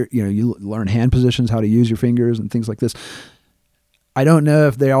about you learn hand positions, how to use your fingers and things like this. I don't know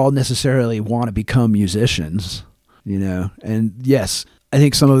if they all necessarily want to become musicians, and yes, I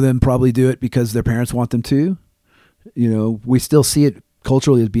think some of them probably do it because their parents want them to. We still see it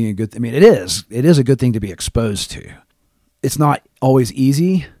culturally as being a good thing. It is a good thing to be exposed to. It's not always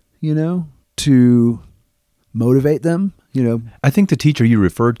easy, to motivate them, I think the teacher you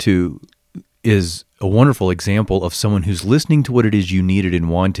referred to is a wonderful example of someone who's listening to what it is you needed and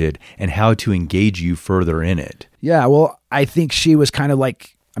wanted and how to engage you further in it. Yeah, well, I think she was kind of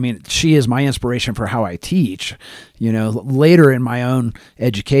she is my inspiration for how I teach. Later in my own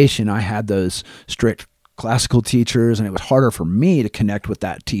education, I had those strict classical teachers, and it was harder for me to connect with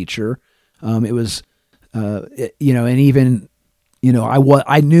that teacher. It was, and even, I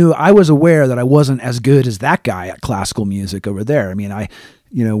was aware that I wasn't as good as that guy at classical music over there. When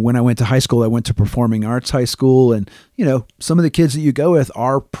I went to high school, I went to performing arts high school, and, some of the kids that you go with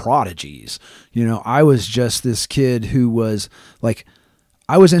are prodigies. I was just this kid who was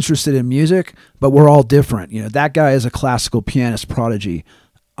I was interested in music, but we're all different. That guy is a classical pianist prodigy.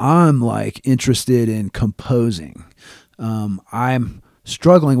 I'm interested in composing. I'm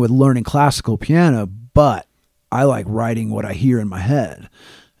struggling with learning classical piano, but I like writing what I hear in my head.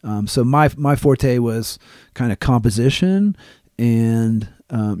 So my forte was kind of composition and,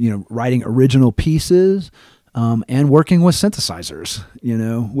 writing original pieces, and working with synthesizers,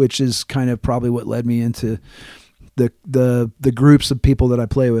 which is kind of probably what led me into the groups of people that I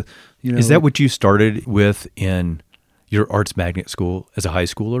play with. Is that what you started with in your arts magnet school as a high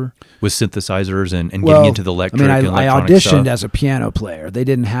schooler, with synthesizers and getting into the electric and electronic I auditioned stuff? as a piano player. They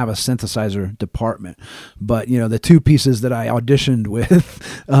didn't have a synthesizer department, but the two pieces that I auditioned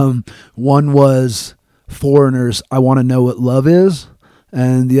with, one was Foreigner's "I Want to Know What Love Is,"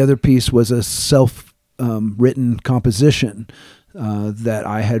 and the other piece was a self-written composition that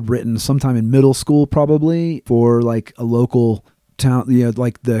I had written sometime in middle school, probably for a local town,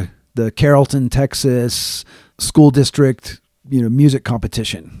 the Carrollton, Texas school district, music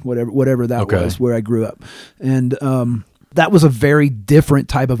competition, whatever that was, where I grew up. And that was a very different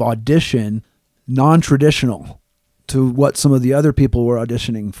type of audition, non-traditional. to what some of the other people were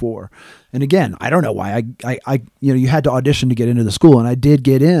auditioning for. And again, I don't know why I you had to audition to get into the school, and I did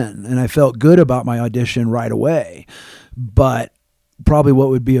get in, and I felt good about my audition right away. But probably what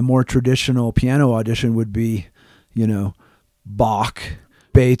would be a more traditional piano audition would be, Bach,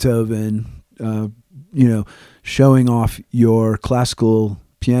 Beethoven, showing off your classical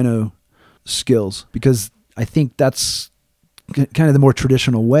piano skills, because I think that's kind of the more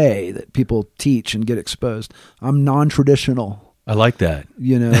traditional way that people teach and get exposed. I'm non-traditional. I like that.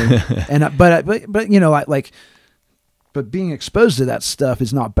 And but being exposed to that stuff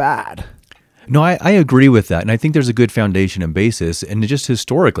is not bad. No, I agree with that. And I think there's a good foundation and basis, and just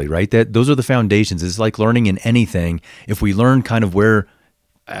historically, right? That those are the foundations. It's like learning in anything. If we learn kind of where,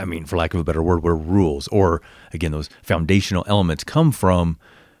 for lack of a better word, where rules or again, those foundational elements come from,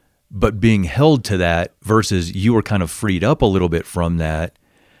 but being held to that versus you were kind of freed up a little bit from that.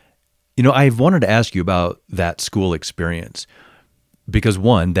 I've wanted to ask you about that school experience because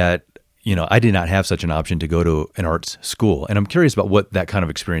one, that, I did not have such an option to go to an arts school. And I'm curious about what that kind of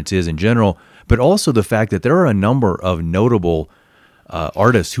experience is in general, but also the fact that there are a number of notable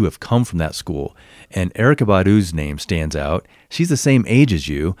artists who have come from that school. And Erykah Badu's name stands out. She's the same age as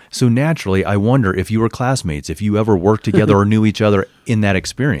you. So naturally, I wonder if you were classmates, if you ever worked together or knew each other in that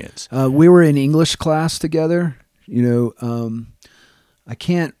experience. We were in English class together. I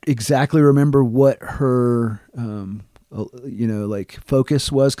can't exactly remember what her,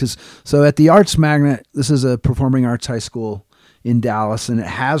 focus was. So at the Arts Magnet, this is a performing arts high school in Dallas, and it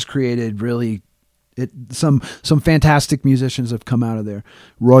has created really some fantastic musicians have come out of there.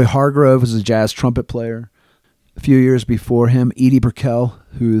 Roy Hargrove is a jazz trumpet player. A few years before him, Edie Brickell,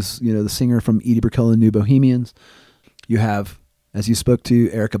 who is the singer from Edie Brickell and the New Bohemians. You have, as you spoke to,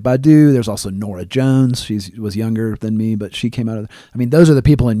 Erykah Badu. There's also Nora Jones. She was younger than me, but she came out of there. Those are the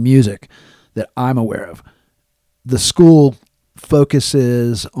people in music that I'm aware of. The school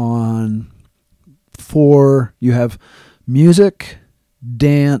focuses on you have music,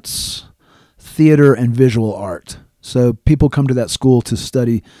 dance, theater, and visual art. So people come to that school to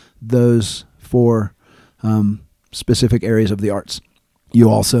study those four specific areas of the arts. You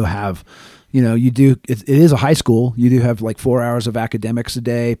also have, it is a high school. You do have like 4 hours of academics a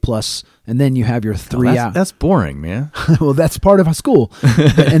day plus, and then you have your 3 hours. That's boring, man. Well, that's part of a school.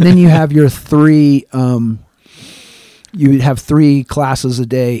 And then you have your you have 3 classes a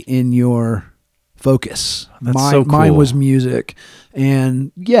day in your focus. So cool. Mine was music.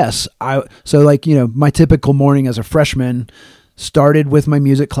 And yes, my typical morning as a freshman started with my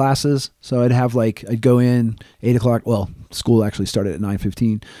music classes. So I'd go in 8:00. Well, school actually started at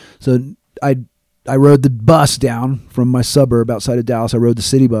 9:15. So I rode the bus down from my suburb outside of Dallas. I rode the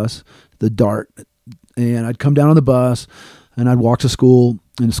city bus, the DART, and I'd come down on the bus and I'd walk to school,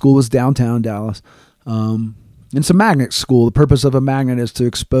 and the school was downtown Dallas. It's a magnet school. The purpose of a magnet is to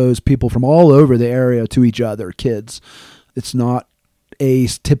expose people from all over the area to each other, kids. It's not a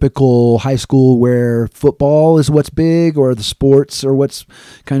typical high school where football is what's big or the sports or what's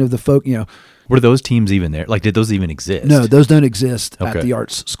kind of the Were those teams even there? Like, did those even exist? No, those don't exist at the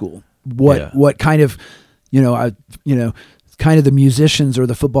arts school. What kind of, kind of the musicians or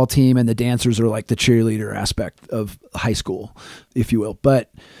the football team and the dancers are like the cheerleader aspect of high school, if you will.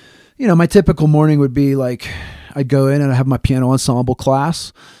 But, my typical morning would be like, I'd go in and I'd have my piano ensemble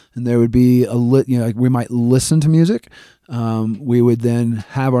class, and there would be we might listen to music. We would then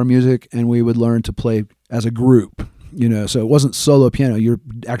have our music, and we would learn to play as a group. So it wasn't solo piano. You're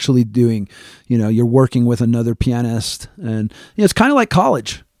actually doing, you're working with another pianist, and it's kind of like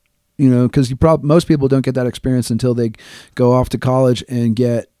college, because most people don't get that experience until they go off to college and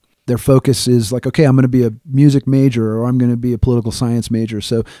get their focus is like, okay, I'm going to be a music major, or I'm going to be a political science major.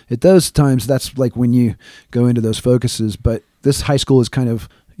 So at those times, that's like when you go into those focuses. But this high school is kind of,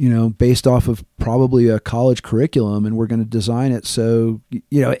 based off of probably a college curriculum, and we're going to design it. So,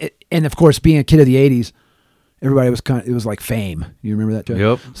 and of course, being a kid of the 80s, everybody was it was like Fame. You remember that, Joe?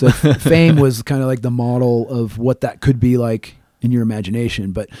 Yep. So Fame was kind of like the model of what that could be like in your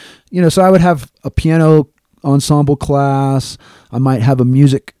imagination. But, so I would have a piano ensemble class. I might have a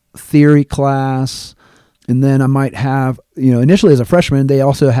music theory class. And then I might have, initially as a freshman, they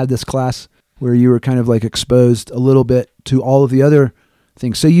also had this class where you were kind of like exposed a little bit to all of the other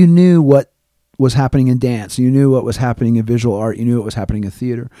things. So you knew what was happening in dance. You knew what was happening in visual art. You knew what was happening in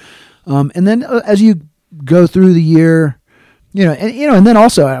theater. And then as you go through the year, and then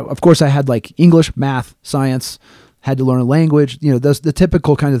also, of course, I had like English, math, science, had to learn a language, those the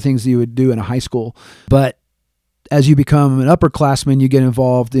typical kind of things you would do in a high school. But as you become an upperclassman, you get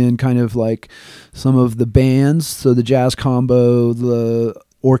involved in kind of like some of the bands. So the jazz combo, the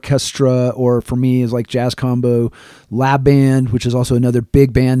orchestra, or for me is like jazz combo, lab band, which is also another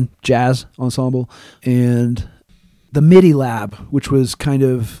big band jazz ensemble, and the MIDI lab, which was kind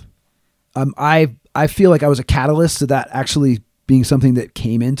of, I feel like I was a catalyst to that actually being something that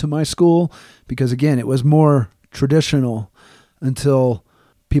came into my school, because again, it was more traditional until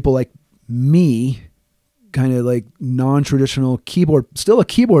people like me, kind of like non-traditional keyboard, still a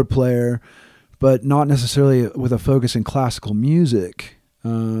keyboard player, but not necessarily with a focus in classical music.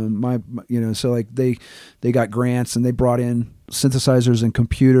 So like they got grants and they brought in synthesizers and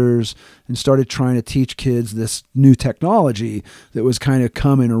computers and started trying to teach kids this new technology that was kind of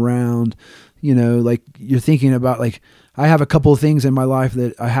coming around. Like you're thinking about, like, I have a couple of things in my life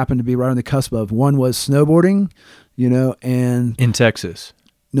that I happen to be right on the cusp of. One was snowboarding, and in Texas.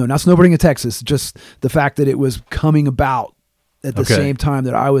 No, not snowboarding in Texas, just the fact that it was coming about at the same time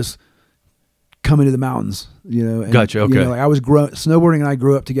that I was coming to the mountains, and, Gotcha. Okay. Like I was snowboarding and I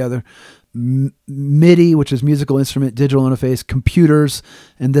grew up together. MIDI, which is musical instrument, digital interface, computers,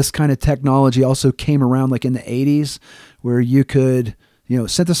 and this kind of technology also came around like in the 80s, where you could,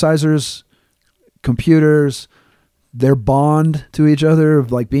 synthesizers, computers, their bond to each other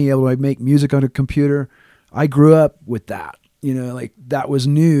of like being able to make music on a computer. I grew up with that, like that was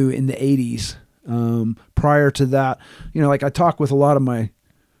new in the 80s. Prior to that, like I talk with a lot of my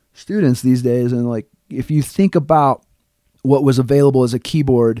students these days, and like if you think about what was available as a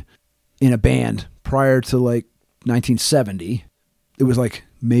keyboard in a band prior to like 1970, it was like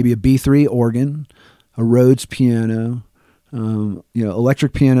maybe a B3 organ, a Rhodes piano,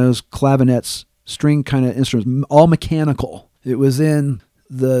 electric pianos, clavinets, string kind of instruments, all mechanical. It was in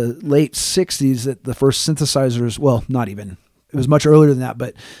the late 60s that the first synthesizers, well, not even, it was much earlier than that,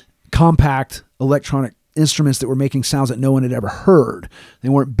 but compact electronic instruments that were making sounds that no one had ever heard. They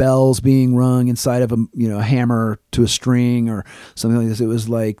weren't bells being rung inside of a hammer to a string or something like this. It was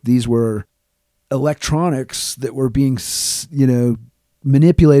like these were electronics that were being,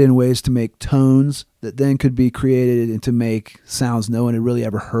 manipulated in ways to make tones that then could be created and to make sounds no one had really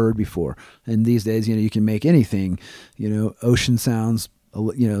ever heard before. And these days, you can make anything, ocean sounds,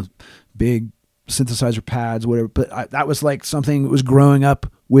 big synthesizer pads, whatever. But that was like something that was growing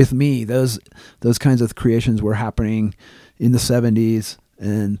up with me. Those kinds of creations were happening in the 70s.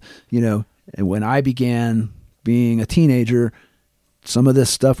 And, and when I began being a teenager, some of this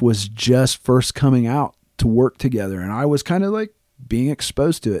stuff was just first coming out to work together. And I was kind of like being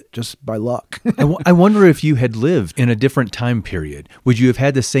exposed to it just by luck. I wonder if you had lived in a different time period, would you have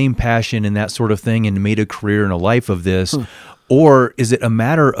had the same passion and that sort of thing and made a career and a life of this? Or is it a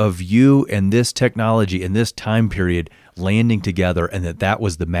matter of you and this technology and this time period landing together, and that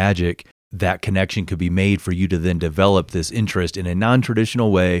was the magic, that connection could be made for you to then develop this interest in a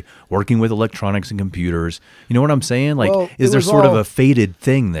non-traditional way, working with electronics and computers? You know what I'm saying? Like, well, is there sort of a fated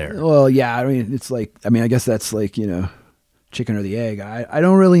thing there? Well, yeah. I guess that's like, chicken or the egg. I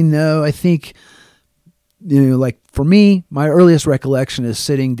don't really know. I think, like for me, my earliest recollection is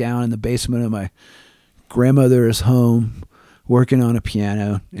sitting down in the basement of my grandmother's home, working on a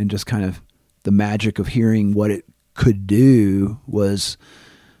piano, and just kind of the magic of hearing what it could do was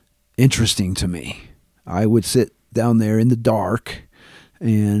interesting to me. I would sit down there in the dark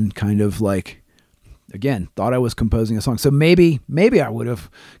and kind of like, again, thought I was composing a song. So maybe I would have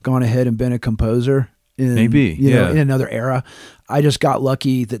gone ahead and been a composer in another era. I just got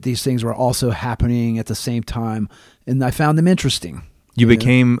lucky that these things were also happening at the same time, and I found them interesting. You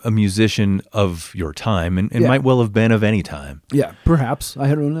became a musician of your time, and might well have been of any time. Yeah, perhaps.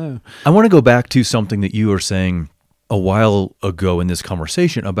 I don't know. I want to go back to something that you were saying a while ago in this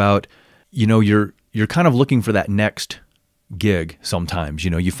conversation about, you're kind of looking for that next gig sometimes.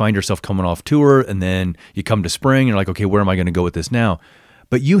 You find yourself coming off tour, and then you come to spring, and you're like, okay, where am I going to go with this now?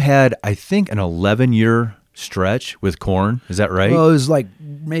 But you had, I think, an 11-year stretch with Korn. Is that right? Well, it was like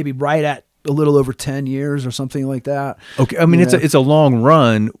maybe right at a little over 10 years or something like that. Okay. I mean, it's a long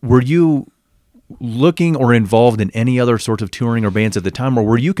run. Were you looking or involved in any other sorts of touring or bands at the time, or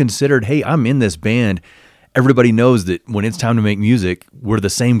were you considered, hey, I'm in this band, everybody knows that when it's time to make music, we're the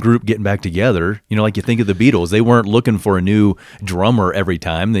same group getting back together? Like you think of the Beatles, they weren't looking for a new drummer every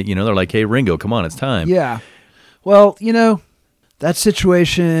time. That they're like, hey, Ringo, come on, it's time. Yeah. Well, that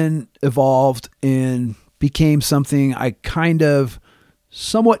situation evolved and became something I kind of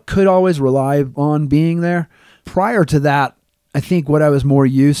somewhat could always rely on being there. Prior to that, I think what I was more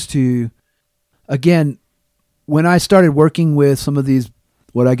used to, again, when I started working with some of these,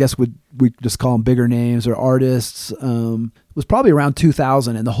 what I guess we just call them bigger names or artists, was probably around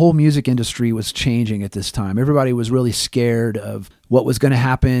 2000, and the whole music industry was changing at this time. Everybody was really scared of what was going to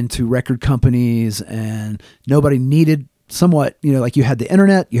happen to record companies, and nobody needed somewhat, like you had the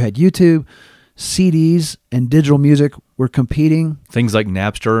internet, you had YouTube, CDs and digital music were competing. Things like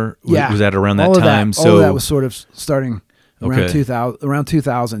Napster Yeah. was that around that all of time? All of that was sort of starting around Okay.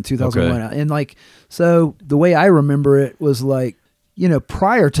 2000, 2001. Okay. And like, so the way I remember it was like,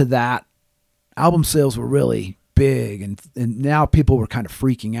 prior to that, album sales were really big, and now people were kind of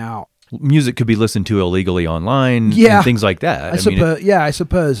freaking out. Music could be listened to illegally online, Yeah. and things like that. I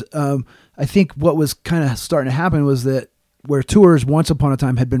suppose. I think what was kind of starting to happen was that where tours once upon a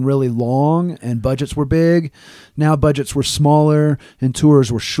time had been really long and budgets were big, now budgets were smaller and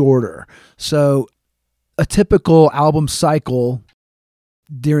tours were shorter. So a typical album cycle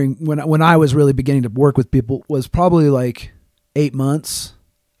during when I was really beginning to work with people was probably like 8 months.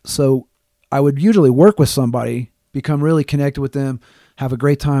 So I would usually work with somebody, become really connected with them, have a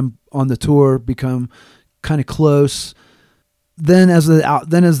great time on the tour, become kind of close. Then as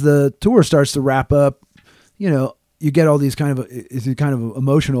the tour starts to wrap up, you get all these it's kind of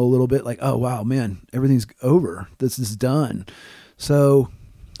emotional a little bit, like, oh wow, man, everything's over. This is done. So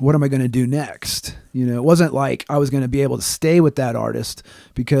what am I going to do next? It wasn't like I was going to be able to stay with that artist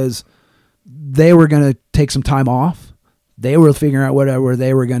because they were going to take some time off. They were figuring out whatever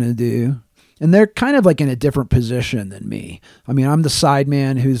they were going to do. And they're kind of like in a different position than me. I mean, I'm the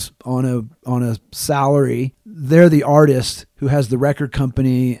sideman who's on a salary. They're the artist who has the record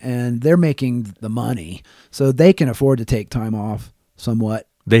company, and they're making the money, so they can afford to take time off somewhat.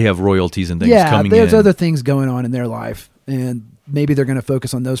 They have royalties and things coming in. Yeah, there's other things going on in their life, and maybe they're going to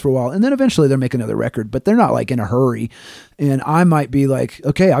focus on those for a while, and then eventually they'll make another record. But they're not like in a hurry. And I might be like,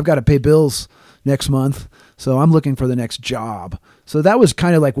 okay, I've got to pay bills next month, so I'm looking for the next job. So that was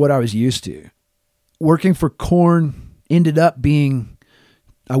kind of like what I was used to. Working for Korn ended up being,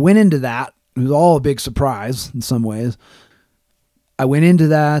 I went into that. It was all a big surprise in some ways. I went into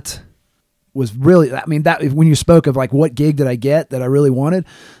that, was really, that when you spoke of like what gig did I get that I really wanted,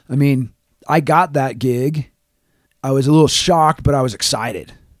 I got that gig. I was a little shocked, but I was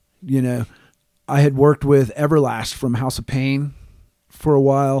excited. I had worked with Everlast from House of Pain for a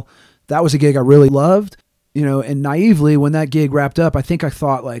while. That was a gig I really loved. And naively, when that gig wrapped up, I think I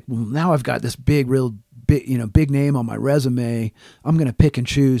thought like, well, now I've got this big name on my resume. I'm going to pick and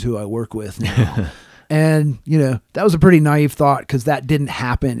choose who I work with now. And, that was a pretty naive thought because that didn't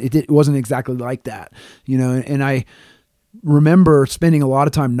happen. It wasn't exactly like that, and I remember spending a lot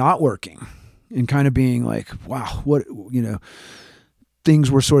of time not working and kind of being like, wow, what, things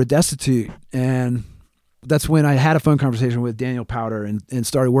were sort of destitute. And that's when I had a phone conversation with Daniel Powder and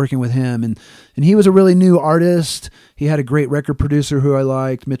started working with him. And he was a really new artist. He had a great record producer who I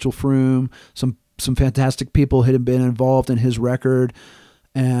liked, Mitchell Froome. Some fantastic people had been involved in his record.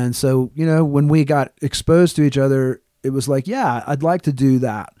 And so, when we got exposed to each other, it was like, yeah, I'd like to do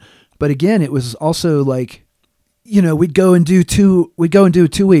that. But again, it was also like, we'd go and do 2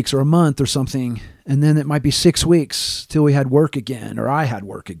 weeks or a month or something. And then it might be 6 weeks till we had work again, or I had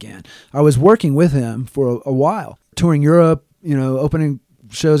work again. I was working with him for a while, touring Europe, opening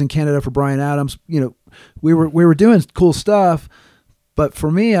shows in Canada for Bryan Adams. We were doing cool stuff, but for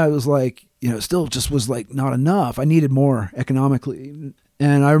me, I was like, it still just was like not enough. I needed more economically.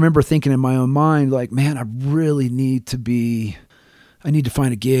 And I remember thinking in my own mind, like, man, I really need to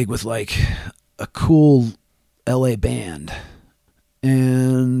find a gig with like a cool LA band.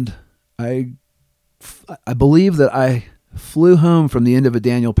 And I believe that I flew home from the end of a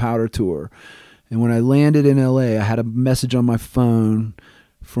Daniel Powder tour. And when I landed in LA, I had a message on my phone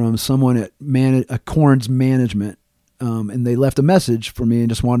from someone at Korn's management. And they left a message for me and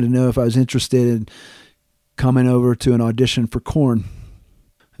just wanted to know if I was interested in coming over to an audition for Korn.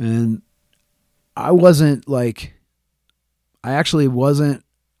 And I actually wasn't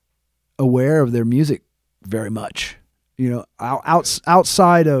aware of their music very much,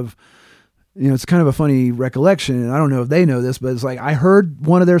 outside of, it's kind of a funny recollection, and I don't know if they know this, but it's like I heard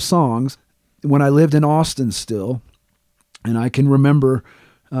one of their songs when I lived in Austin still, and I can remember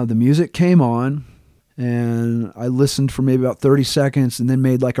the music came on, and I listened for maybe about 30 seconds and then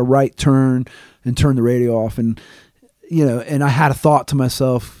made like a right turn and turned the radio off, and and I had a thought to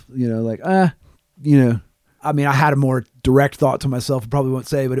myself, I had a more direct thought to myself, I probably won't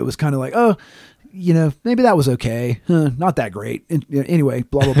say, but it was kind of like, oh, maybe that was okay. Not that great. And, anyway,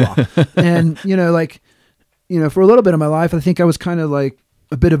 blah, blah, blah. And, for a little bit of my life, I think I was kind of like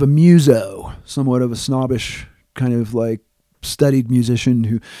a bit of a muso, somewhat of a snobbish kind of like studied musician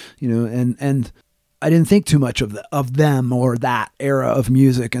who, and I didn't think too much of them or that era of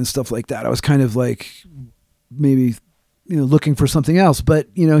music and stuff like that. I was kind of like maybe, looking for something else. But,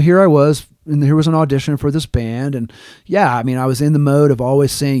 here I was, and here was an audition for this band. And yeah, I was in the mode of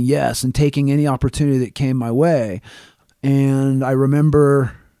always saying yes and taking any opportunity that came my way. And I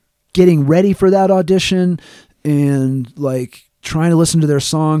remember getting ready for that audition and like trying to listen to their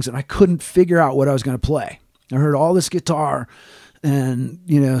songs, and I couldn't figure out what I was going to play. I heard all this guitar and,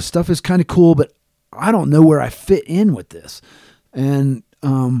 stuff is kind of cool, but I don't know where I fit in with this. And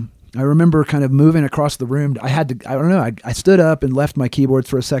I remember kind of moving across the room. I stood up and left my keyboards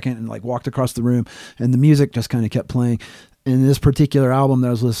for a second and like walked across the room, and the music just kind of kept playing. And this particular album that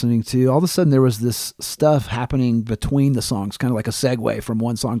I was listening to, all of a sudden there was this stuff happening between the songs, kind of like a segue from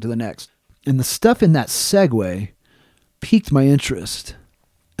one song to the next. And the stuff in that segue piqued my interest.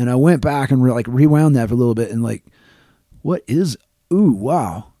 And I went back and rewound that for a little bit and like,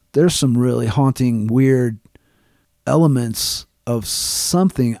 wow, there's some really haunting, weird elements of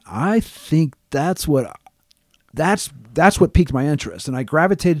something. I think that's what piqued my interest. And I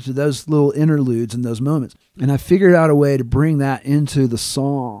gravitated to those little interludes and those moments. And I figured out a way to bring that into the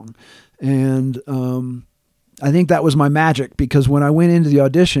song. And I think that was my magic, because when I went into the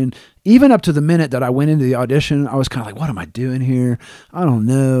audition, even up to the minute that I went into the audition, I was kind of like, what am I doing here? I don't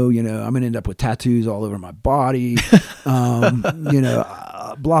know. I'm going to end up with tattoos all over my body, blah,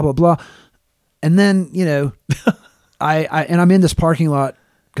 blah, blah. And then, I'm in this parking lot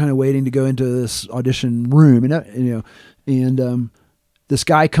kind of waiting to go into this audition room, and this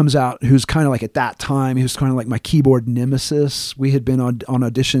guy comes out who's kind of like, at that time, he was kind of like my keyboard nemesis. We had been on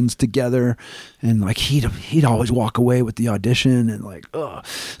auditions together, and like he'd always walk away with the audition, and like, ugh.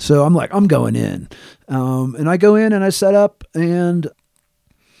 So I'm like, I'm going in, and I go in and I set up, and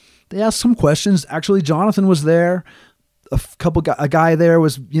they asked some questions. Actually, Jonathan was there. A guy there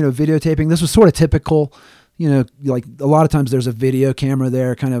was, videotaping. This was sort of typical. Like a lot of times there's a video camera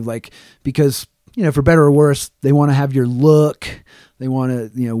there, kind of like, because, for better or worse, they want to have your look. They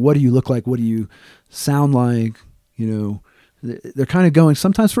want to, what do you look like? What do you sound like? They're kind of going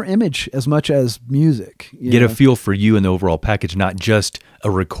sometimes for image as much as music. Get a feel for you in the overall package, not just a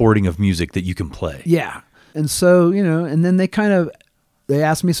recording of music that you can play. Yeah. And so, and then they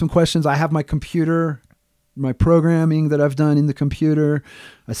asked me some questions. I have my computer, my programming that I've done in the computer.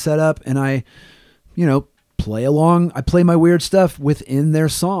 I set up and I, play along. I play my weird stuff within their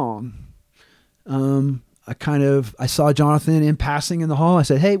song. I saw Jonathan in passing in the hall. I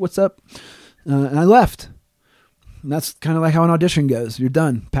said, "Hey, what's up?" And I left. And that's kind of like how an audition goes. You're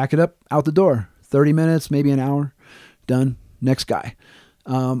done. Pack it up, out the door. 30 minutes, maybe an hour. Done. Next guy.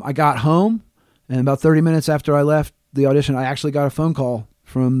 I got home, and about 30 minutes after I left the audition, I actually got a phone call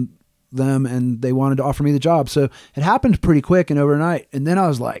from them, and they wanted to offer me the job. So it happened pretty quick and overnight. And then I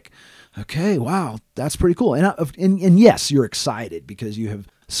was like, okay, wow, that's pretty cool. And yes, you're excited because you have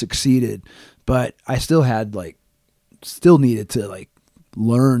succeeded, but I still needed to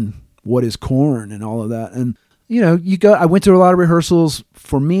learn what is Korn and all of that. And, I went to a lot of rehearsals.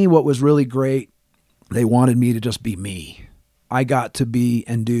 For me, what was really great, they wanted me to just be me. I got to be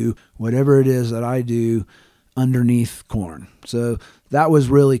and do whatever it is that I do underneath Korn. So that was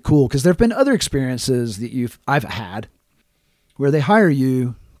really cool, because there've been other experiences that I've had where they hire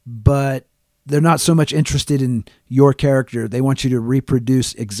you, but they're not so much interested in your character. They want you to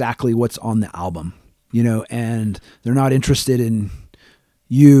reproduce exactly what's on the album, and they're not interested in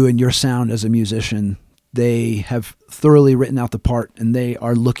you and your sound as a musician. They have thoroughly written out the part, and they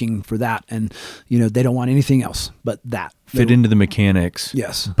are looking for that. And, they don't want anything else but that. Fit into the mechanics.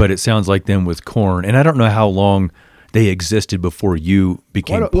 Yes. But it sounds like them with Korn. And I don't know how long they existed before you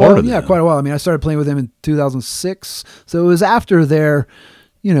became part of them. Yeah, quite a while. I mean, I started playing with them in 2006. So it was after their,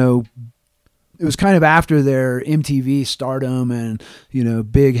 it was kind of after their MTV stardom and,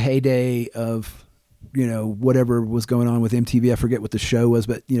 big heyday of, whatever was going on with MTV. I forget what the show was,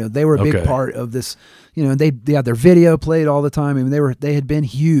 but, they were a big part of this, they had their video played all the time. I mean, they had been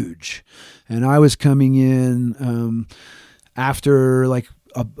huge. And I was coming in after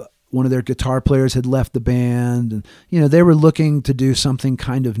one of their guitar players had left the band, and, they were looking to do something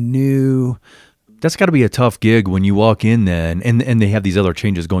kind of new. That's got to be a tough gig when you walk in then, and they have these other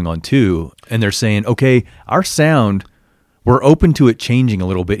changes going on too, and they're saying, okay, our sound, we're open to it changing a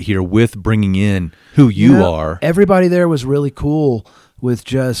little bit here with bringing in who you are. Everybody there was really cool with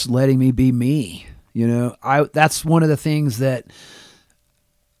just letting me be me. That's one of the things that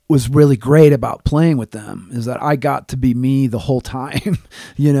was really great about playing with them, is that I got to be me the whole time.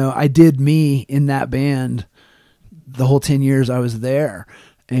 I did me in that band the whole 10 years I was there.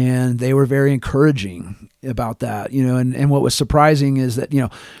 And they were very encouraging about that, and what was surprising is that,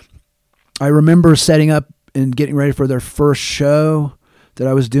 I remember setting up and getting ready for their first show that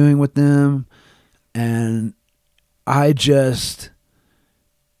I was doing with them. And I just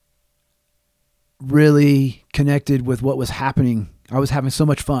really connected with what was happening. I was having so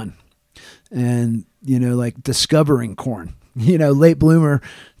much fun. And like discovering Korn, late bloomer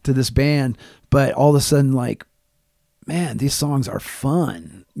to this band, but all of a sudden, like, man, these songs are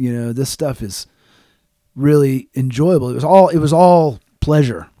fun. This stuff is really enjoyable. It was all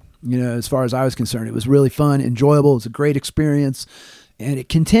pleasure, as far as I was concerned. It was really fun, enjoyable. It was a great experience. And it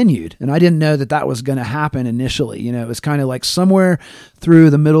continued. And I didn't know that was going to happen initially. It was kind of like somewhere through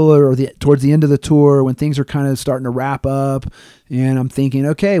the middle or towards the end of the tour when things are kind of starting to wrap up. And I'm thinking,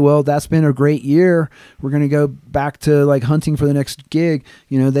 okay, well, that's been a great year. We're going to go back to like hunting for the next gig.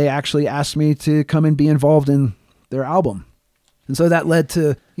 They actually asked me to come and be involved in their album. And so that led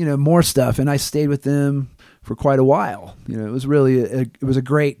to, more stuff. And I stayed with them for quite a while. It was really, it was a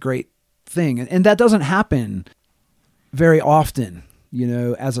great, great thing. And that doesn't happen very often.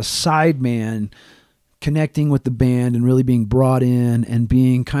 As a sideman, connecting with the band and really being brought in and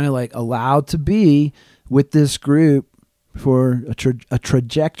being kind of like allowed to be with this group for a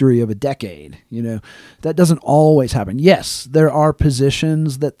trajectory of a decade. That doesn't always happen. Yes, there are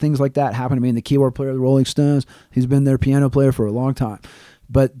positions that things like that happen to me. The keyboard player of the Rolling Stones, he's been their piano player for a long time.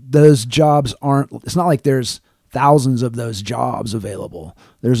 But those jobs it's not like there's thousands of those jobs available.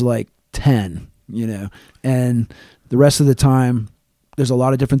 There's like 10, and the rest of the time, there's a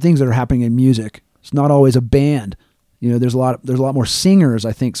lot of different things that are happening in music. It's not always a band. There's a lot more singers,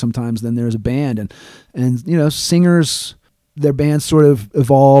 I think, sometimes than there's a band. And singers, their bands sort of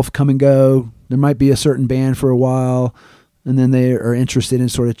evolve, come and go. There might be a certain band for a while, and then they are interested in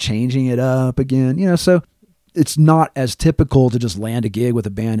sort of changing it up again. So it's not as typical to just land a gig with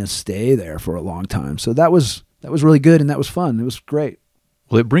a band and stay there for a long time. So that was really good, and that was fun. It was great.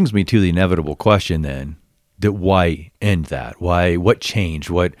 Well, it brings me to the inevitable question then. That why end that? What changed?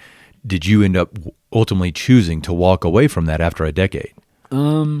 What did you end up ultimately choosing to walk away from that after a decade?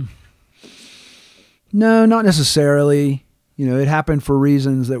 No, not necessarily. It happened for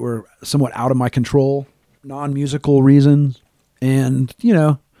reasons that were somewhat out of my control, non-musical reasons. And,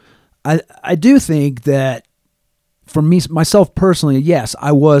 I do think that for me, myself personally, yes,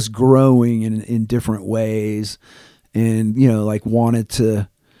 I was growing in different ways and, like wanted to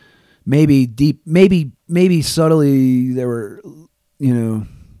maybe subtly there were,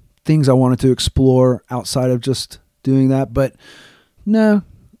 things I wanted to explore outside of just doing that. But no,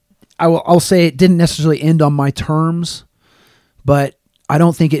 I'll say it didn't necessarily end on my terms, but I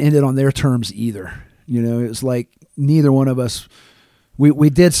don't think it ended on their terms either. It was like neither one of us, we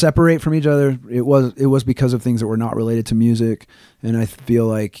did separate from each other. It was because of things that were not related to music. And I feel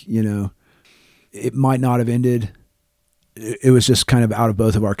like, it might not have ended. It was just kind of out of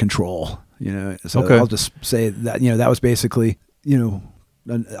both of our control, so okay. I'll just say that, that was basically,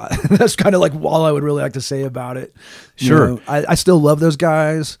 that's kind of like all I would really like to say about it. Sure. I still love those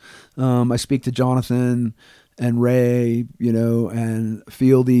guys. I speak to Jonathan and Ray, and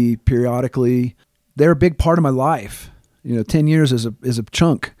Fieldy periodically. They're a big part of my life. 10 years is a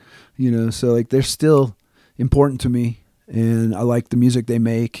chunk, so like they're still important to me, and I like the music they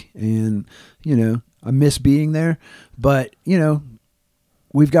make, and, I miss being there, but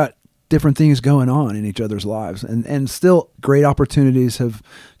we've got different things going on in each other's lives, and still great opportunities have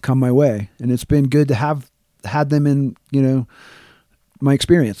come my way, and it's been good to have had them in, my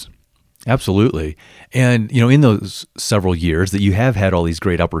experience. Absolutely. And, in those several years that you have had all these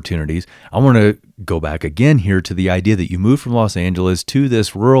great opportunities, I want to go back again here to the idea that you moved from Los Angeles to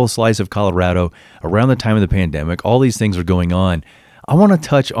this rural slice of Colorado around the time of the pandemic. All these things are going on. I want to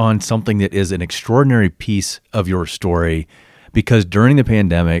touch on something that is an extraordinary piece of your story, because during the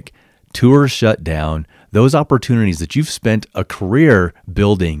pandemic, tours shut down. Those opportunities that you've spent a career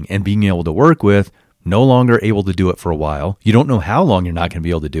building and being able to work with, no longer able to do it for a while. You don't know how long you're not going to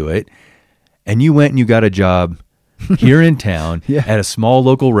be able to do it. And you went and you got a job here in town at a small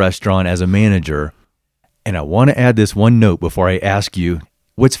local restaurant as a manager. And I want to add this one note before I ask you.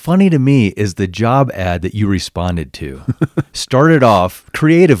 What's funny to me is the job ad that you responded to started off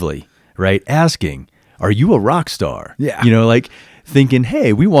creatively, right? Asking, are you a rock star? Yeah. Like thinking,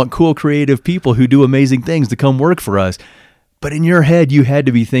 hey, we want cool, creative people who do amazing things to come work for us. But in your head, you had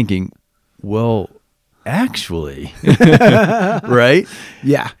to be thinking, well, actually, right?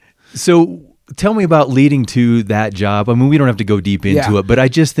 Yeah. So tell me about leading to that job. I mean, we don't have to go deep into it, but I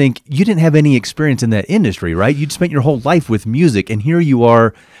just think you didn't have any experience in that industry, right? You'd spent your whole life with music, and here you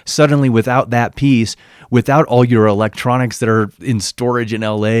are suddenly without that piece, without all your electronics that are in storage in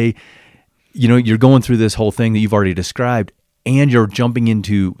LA. You're going through this whole thing that you've already described, and you're jumping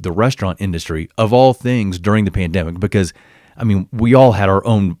into the restaurant industry of all things during the pandemic, because, I mean, we all had our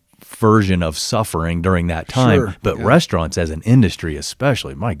own version of suffering during that time, but restaurants as an industry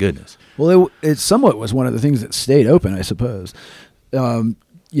especially, my goodness. Well, it somewhat was one of the things that stayed open, I suppose. At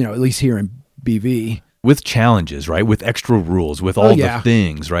least here in BV. With challenges, right? With extra rules, with all the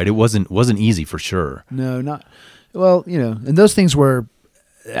things, right? It wasn't easy for sure. No, not well. And those things were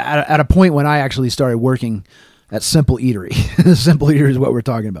at a point when I actually started working at Simple Eatery. Simple Eatery is what we're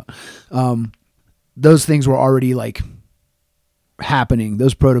talking about. Those things were already like happening.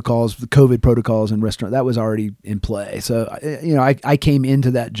 Those protocols, the COVID protocols in restaurant, that was already in play. So, I came into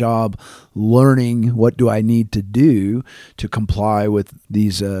that job learning what do I need to do to comply with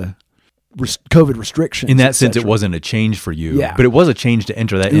these COVID restrictions. In that sense, it wasn't a change for you, yeah. But it was a change to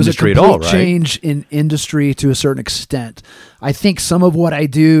enter that industry at all, right? It was a complete change in industry to a certain extent. I think some of what I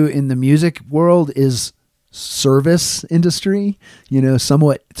do in the music world is service industry,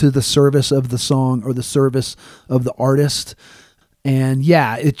 somewhat to the service of the song or the service of the artist. And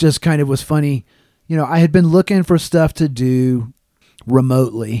yeah, it just kind of was funny. I had been looking for stuff to do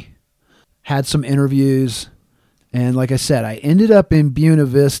remotely, had some interviews, and like I said, I ended up in Buena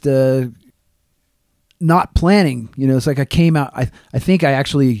Vista not planning. It's like I came out, I think I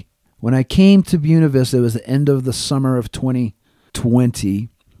actually, when I came to Buena Vista, it was the end of the summer of 2020.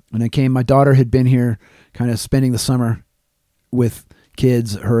 When I came, my daughter had been here kind of spending the summer with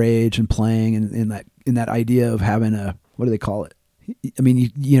kids her age and playing, and in that idea of having what do they call it? I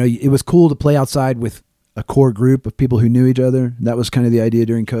mean, it was cool to play outside with a core group of people who knew each other. That was kind of the idea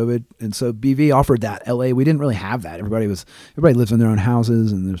during COVID. And so BV offered that. LA, we didn't really have that. Everybody lives in their own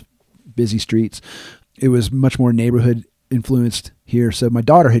houses and there's busy streets. It was much more neighborhood influenced here. So my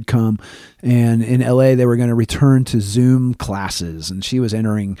daughter had come, and in LA they were going to return to Zoom classes, and she was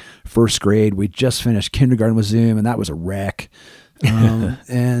entering first grade. We just finished kindergarten with Zoom, and that was a wreck. And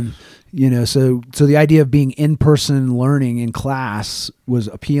so the idea of being in-person learning in class was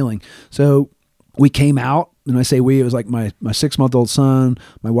appealing. So we came out, and I say we, it was like my 6-month-old son,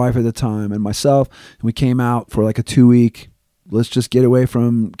 my wife at the time, and myself, and we came out for like a 2-week, let's just get away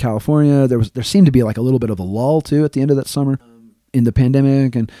from California. There seemed to be like a little bit of a lull too at the end of that summer in the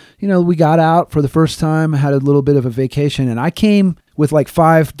pandemic. And, we got out for the first time, had a little bit of a vacation, and I came with like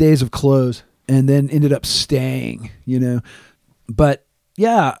 5 days of clothes and then ended up staying, but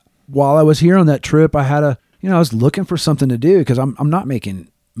yeah, while I was here on that trip, I had I was looking for something to do because I'm not making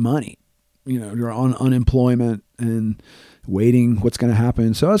money. You're on unemployment and waiting what's going to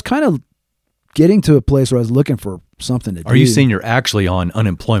happen. So I was kind of getting to a place where I was looking for something to do. Are you saying you're actually on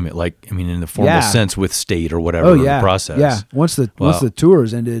unemployment? Like, I mean, in the formal sense with state or whatever. Oh, yeah. The process. Yeah. Once the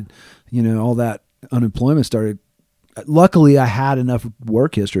tours ended, all that unemployment started. Luckily, I had enough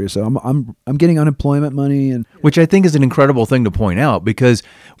work history, so I'm getting unemployment money, and which I think is an incredible thing to point out because,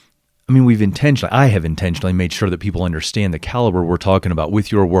 I mean, I have intentionally made sure that people understand the caliber we're talking about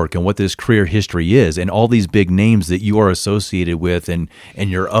with your work and what this career history is, and all these big names that you are associated with, and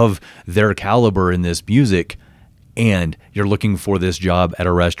you're of their caliber in this music, and you're looking for this job at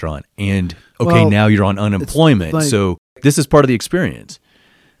a restaurant, and now you're on unemployment, so this is part of the experience.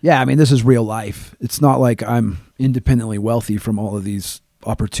 Yeah, I mean, this is real life. It's not like I'm independently wealthy from all of these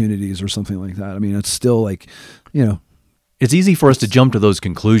opportunities or something like that. I mean, it's still like, It's easy for us to jump to those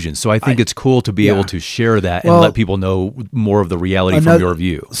conclusions. So I think it's cool to be able to share that and let people know more of the reality from your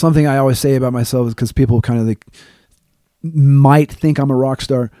view. Something I always say about myself is because people kind of might think I'm a rock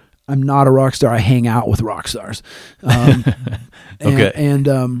star. I'm not a rock star. I hang out with rock stars. Okay.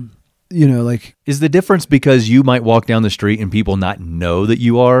 And is the difference because you might walk down the street and people not know that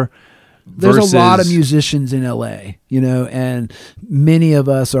you are? There's a lot of musicians in LA, and many of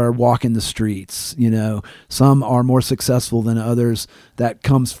us are walking the streets, some are more successful than others. That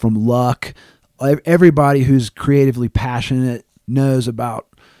comes from luck. Everybody who's creatively passionate knows about,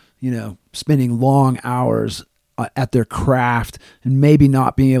 spending long hours at their craft and maybe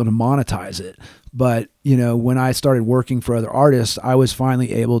not being able to monetize it. But, when I started working for other artists, I was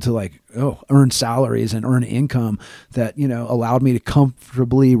finally able to earn salaries and earn income that, allowed me to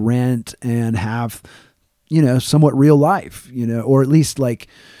comfortably rent and have, somewhat real life, or at least like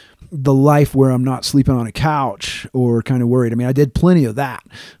the life where I'm not sleeping on a couch or kind of worried. I mean, I did plenty of that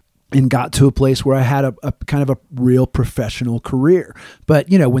and got to a place where I had a kind of a real professional career. But,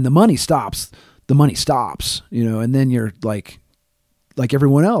 when the money stops, and then you're like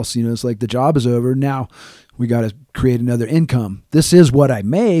everyone else, it's like the job is over. Now we got to create another income. This is what I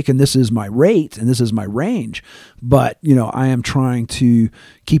make, and this is my rate, and this is my range. But, I am trying to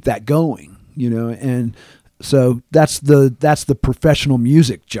keep that going, and so that's the professional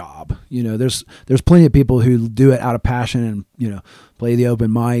music job. There's plenty of people who do it out of passion and, play the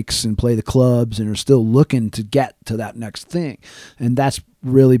open mics and play the clubs and are still looking to get to that next thing. And that's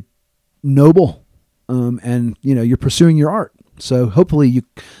really noble. And you're pursuing your art. So hopefully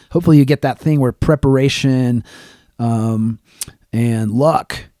you get that thing where preparation and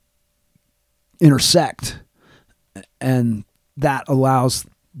luck intersect, and that allows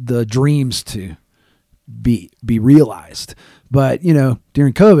the dreams to be realized. But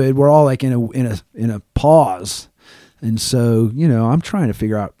during COVID, we're all like in a pause, and so I'm trying to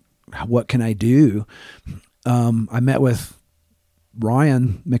figure out what can I do. I met with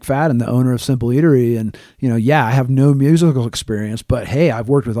Ryan McFadden, the owner of Simple Eatery, and I have no musical experience, but hey, I've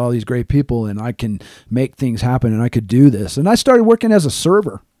worked with all these great people, and I can make things happen, and I could do this. And I started working as a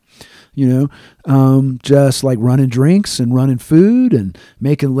server. Just like running drinks and running food and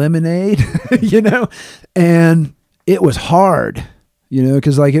making lemonade, and it was hard,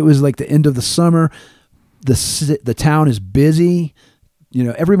 cause like it was like the end of the summer, the town is busy,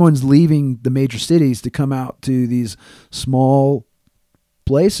 everyone's leaving the major cities to come out to these small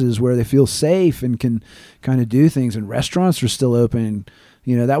places where they feel safe and can kind of do things, and restaurants are still open.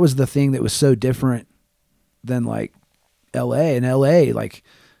 That was the thing that was so different than like LA. In LA, like,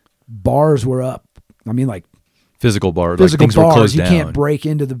 bars were up. I mean, like physical bars. Physical like things bars. Were closed you down. Can't break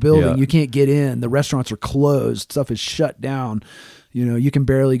into the building. Yeah. You can't get in. The restaurants are closed. Stuff is shut down. You can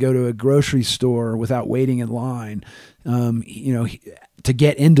barely go to a grocery store without waiting in line. To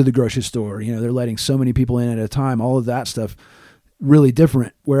get into the grocery store, they're letting so many people in at a time. All of that stuff, really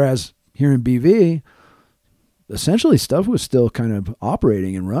different. Whereas here in BV, essentially stuff was still kind of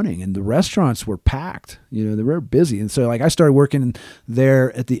operating and running, and the restaurants were packed. They were busy. And so like I started working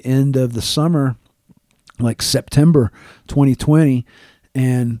there at the end of the summer, like September 2020,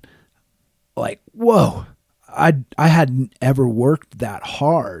 and like, whoa, I hadn't ever worked that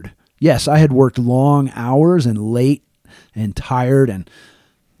hard. Yes, I had worked long hours and late and tired and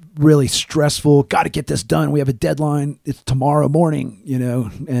really stressful. Got to get this done. We have a deadline. It's tomorrow morning,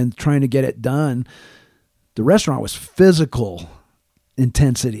 and trying to get it done. The restaurant was physical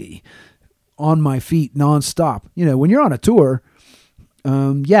intensity, on my feet nonstop. When you're on a tour,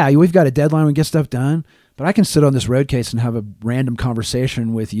 we've got a deadline, we get stuff done, but I can sit on this road case and have a random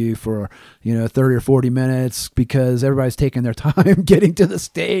conversation with you for, 30 or 40 minutes because everybody's taking their time getting to the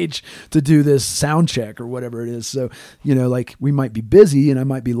stage to do this sound check or whatever it is. So, like we might be busy and I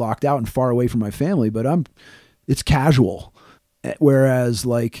might be locked out and far away from my family, but it's casual. Whereas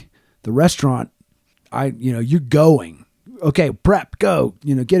like the restaurant, you're going, okay, prep, go,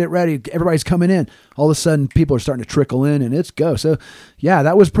 get it ready. Everybody's coming in. All of a sudden people are starting to trickle in and it's go. So yeah,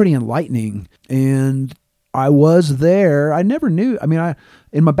 that was pretty enlightening. And I was there. I never knew. I mean,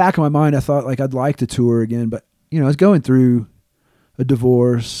 in my back of my mind, I thought like I'd like to tour again, but I was going through a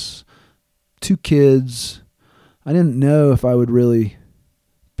divorce, 2 kids. I didn't know if I would really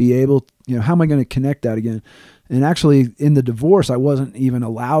be able, how am I going to connect that again? And actually in the divorce, I wasn't even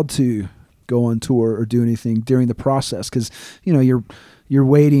allowed to go on tour or do anything during the process because you're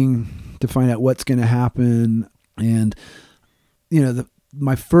waiting to find out what's going to happen. And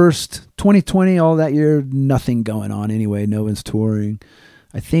my first 2020, all that year, nothing going on anyway. No one's touring.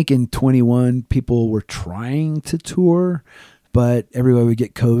 I think in 21 people were trying to tour, but everybody would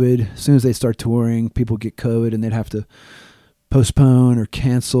get COVID. As soon as they start touring, people get COVID and they'd have to postpone or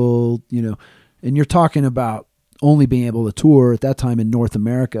cancel, and you're talking about only being able to tour at that time in North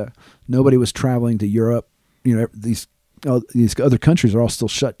America. Nobody was traveling to Europe. These other countries are all still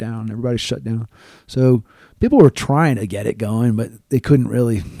shut down. Everybody's shut down. So people were trying to get it going, but they couldn't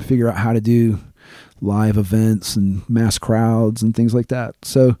really figure out how to do live events and mass crowds and things like that.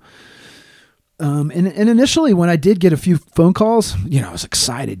 So, and initially when I did get a few phone calls, I was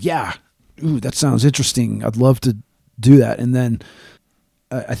excited. Yeah. Ooh, that sounds interesting. I'd love to do that. And then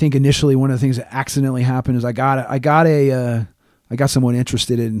I think initially one of the things that accidentally happened is I got someone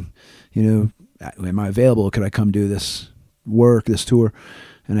interested in, am I available? Could I come do this tour?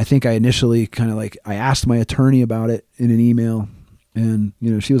 And I think I initially kind of like, I asked my attorney about it in an email and,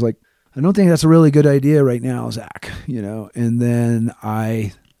 she was like, I don't think that's a really good idea right now, Zach, and then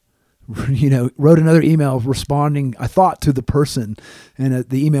I, wrote another email responding, I thought, to the person, and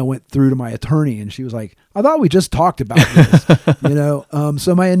the email went through to my attorney and she was like, I thought we just talked about this,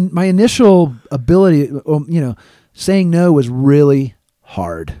 so my initial ability, saying no was really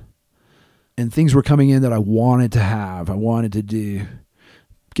hard, and things were coming in that I wanted to do.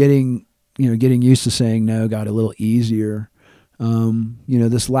 Getting used to saying no got a little easier.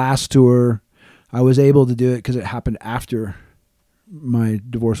 This last tour, I was able to do it because it happened after my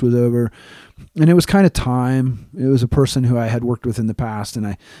divorce was over, and it was kind of time. It was a person who I had worked with in the past, and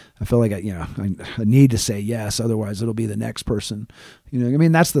I felt like I need to say yes, otherwise it'll be the next person.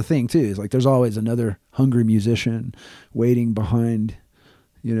 That's the thing too, is like there's always another hungry musician waiting behind,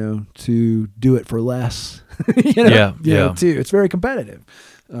 to do it for less. Too. It's very competitive.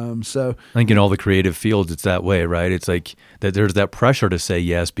 So I think in all the creative fields, it's that way, right? It's like that there's that pressure to say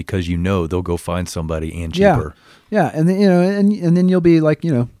yes because they'll go find somebody and cheaper. Yeah. And then, and then you'll be like,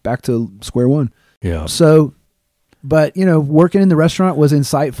 back to square one. Yeah. So, but, working in the restaurant was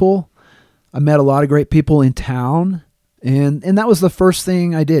insightful. I met a lot of great people in town, and that was the first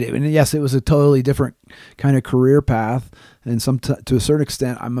thing I did. And yes, it was a totally different kind of career path. And to a certain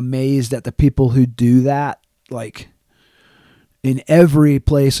extent, I'm amazed at the people who do that, like, in every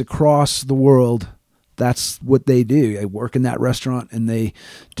place across the world. That's what they do. They work in that restaurant and they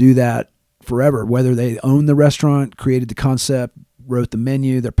do that forever, whether they own the restaurant, created the concept, wrote the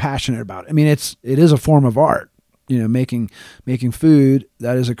menu, they're passionate about it. I mean, it is a form of art, making food.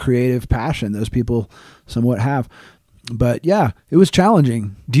 That is a creative passion those people somewhat have. But yeah, it was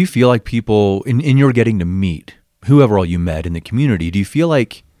challenging. Do you feel like people in your getting to meet whoever all you met in the community, do you feel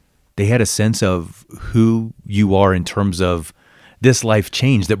like they had a sense of who you are in terms of this life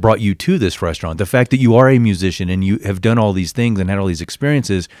change that brought you to this restaurant? The fact that you are a musician and you have done all these things and had all these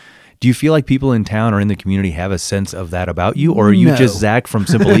experiences, do you feel like people in town or in the community have a sense of that about you? Or are you just Zac from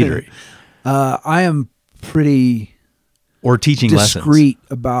Simple Eatery? I am pretty or teaching discreet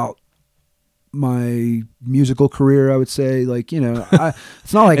lessons about my musical career, I would say. Like,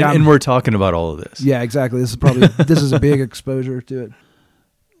 it's not like and we're talking about all of this. Yeah, exactly. This is a big exposure to it.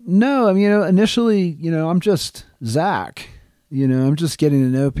 No, I mean, initially, I'm just Zac. I'm just getting to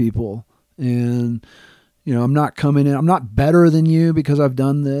know people, and, I'm not coming in. I'm not better than you because I've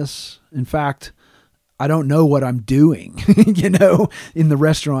done this. In fact, I don't know what I'm doing, in the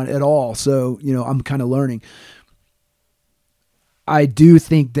restaurant at all. So, I'm kind of learning. I do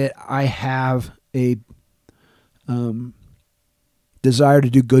think that I have a desire to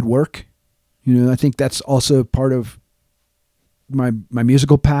do good work. I think that's also part of my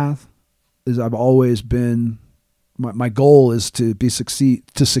musical path. Is I've always been my goal is to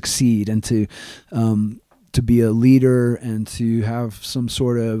succeed and to be a leader and to have some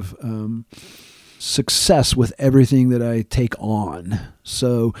sort of success with everything that I take on.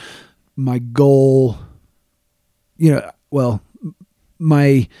 So my goal,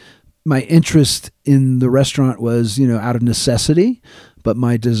 my interest in the restaurant was, out of necessity, but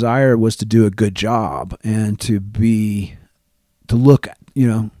my desire was to do a good job and to look,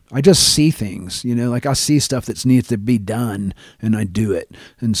 I just see things, like I see stuff that needs to be done and I do it.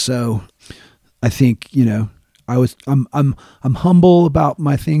 And so I think, I'm humble about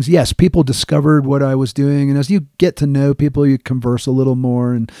my things. Yes, people discovered what I was doing. And as you get to know people, you converse a little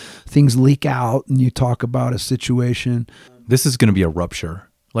more and things leak out and you talk about a situation. This is going to be a rupture,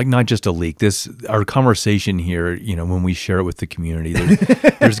 like not just a leak. Our conversation here, when we share it with the community,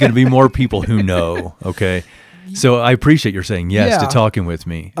 there's going to be more people who know. Okay. So I appreciate your saying yes to talking with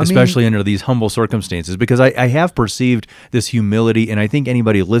me, especially under these humble circumstances, because I have perceived this humility, and I think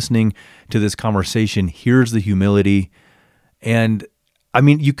anybody listening to this conversation hears the humility. And I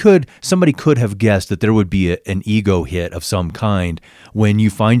mean, somebody could have guessed that there would be an ego hit of some kind when you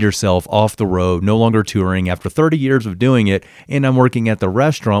find yourself off the road, no longer touring after 30 years of doing it, and I'm working at the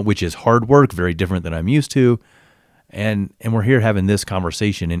restaurant, which is hard work, very different than I'm used to. And we're here having this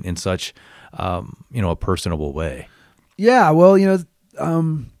conversation in such a personable way. Yeah. Well,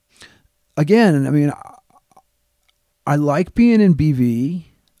 again, I mean, I like being in BV.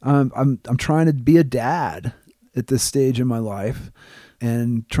 I'm trying to be a dad at this stage in my life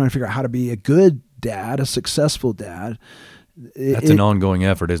and trying to figure out how to be a good dad, a successful dad. That's an ongoing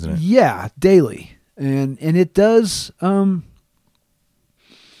effort, isn't it? Yeah, daily. And it does, my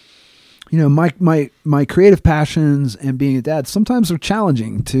creative passions and being a dad sometimes are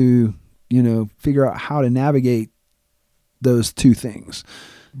challenging to, figure out how to navigate those two things.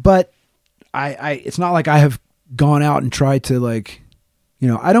 But it's not like I have gone out and tried to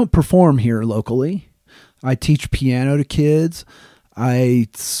I don't perform here locally. I teach piano to kids. I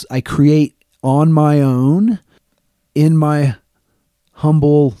create on my own in my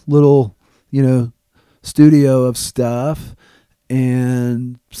humble little, studio of stuff,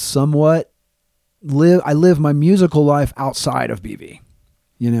 and somewhat I live my musical life outside of BV.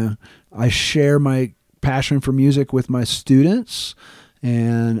 I share my passion for music with my students,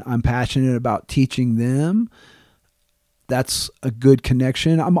 and I'm passionate about teaching them. That's a good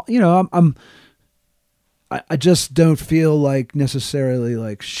connection. I just don't feel like necessarily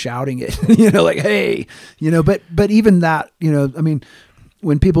like shouting it, like, hey, but even that,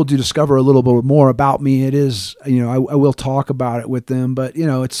 when people do discover a little bit more about me, it is, I will talk about it with them, but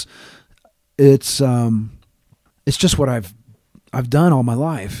it's just what I've done all my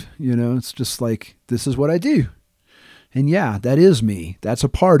life. It's just like, this is what I do, And yeah, that is me. That's a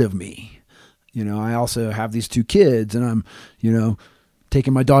part of me. I also have these 2 kids, and I'm,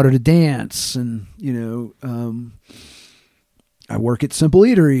 taking my daughter to dance, and, I work at Simple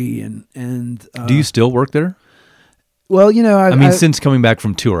Eatery, and do you still work there? Well, since coming back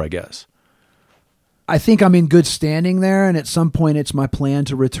from tour, I guess. I think I'm in good standing there, and at some point it's my plan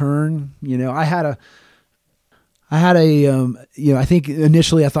to return. I think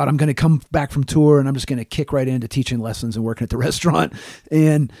initially I thought I'm going to come back from tour and I'm just going to kick right into teaching lessons and working at the restaurant.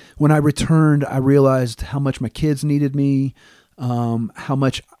 And when I returned, I realized how much my kids needed me, how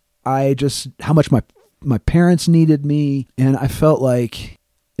much my parents needed me. And I felt like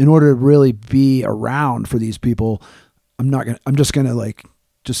in order to really be around for these people, I'm just going to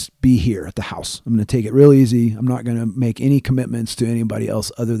just be here at the house. I'm going to take it real easy. I'm not going to make any commitments to anybody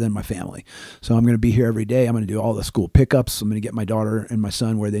else other than my family. So I'm going to be here every day. I'm going to do all the school pickups. I'm going to get my daughter and my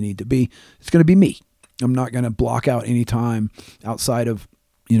son where they need to be. It's going to be me. I'm not going to block out any time outside of,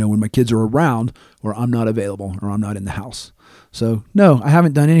 when my kids are around or I'm not available or I'm not in the house. So no, I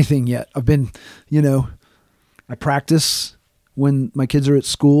haven't done anything yet. I've been, I practice when my kids are at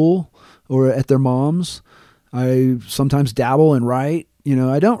school or at their mom's. I sometimes dabble and write.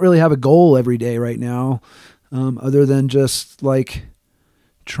 I don't really have a goal every day right now, other than just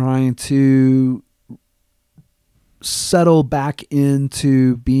trying to settle back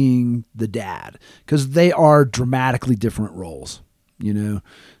into being the dad, because they are dramatically different roles. I'm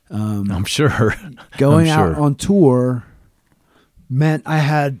sure going out on tour meant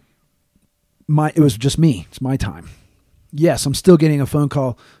it was just me. It's my time. Yes, I'm still getting a phone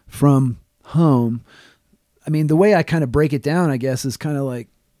call from home. The way I kind of break it down, I guess, is kind of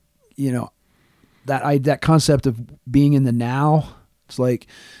that concept of being in the now. It's like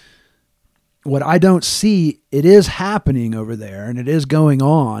what I don't see, it is happening over there and it is going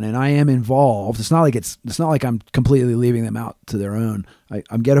on and I am involved. It's not like I'm completely leaving them out to their own. I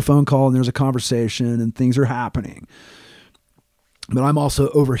get a phone call and there's a conversation and things are happening. But I'm also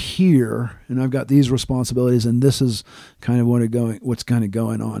over here and I've got these responsibilities and this is kind of what's kind of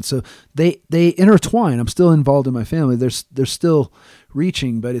going on. So they intertwine. I'm still involved in my family. They're still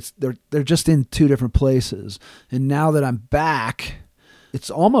reaching, but they're just in 2 different places. And now that I'm back,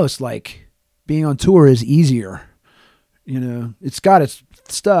 it's almost like being on tour is easier. It's got its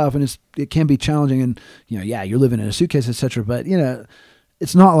stuff and it can be challenging and, you're living in a suitcase, etc. But,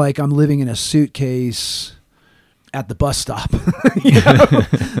 it's not like I'm living in a suitcase at the bus stop.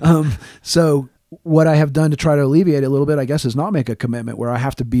 So what I have done to try to alleviate it a little bit, I guess, is not make a commitment where I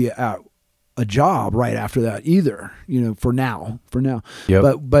have to be at a job right after that either, for now.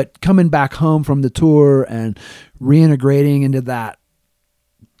 Yep. But coming back home from the tour and reintegrating into that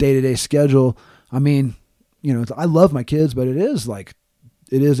day-to-day schedule, I love my kids, but it is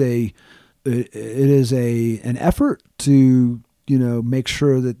an effort to, make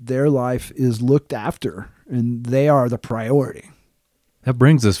sure that their life is looked after and they are the priority. That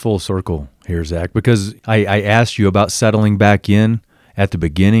brings us full circle here, Zac, because I asked you about settling back in at the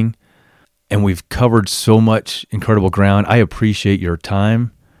beginning, and we've covered so much incredible ground. I appreciate your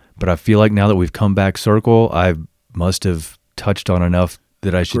time, but I feel like now that we've come back circle, I must have touched on enough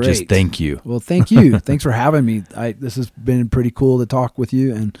that I should just thank you. Well, thank you. Thanks for having me. This has been pretty cool to talk with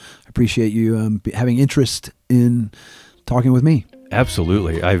you, and I appreciate you having interest in talking with me.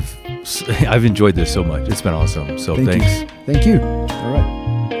 Absolutely. I've enjoyed this so much. It's been awesome. So thanks. Thank you. All right.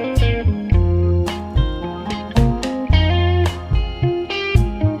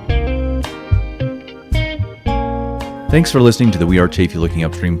 Thanks for listening to the We Are Chafee Looking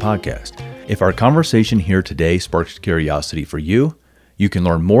Upstream podcast. If our conversation here today sparked curiosity for you, you can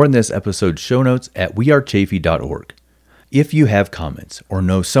learn more in this episode's show notes at wearechafee.org. If you have comments or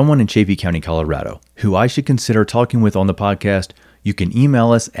know someone in Chaffee County, Colorado, who I should consider talking with on the podcast, you can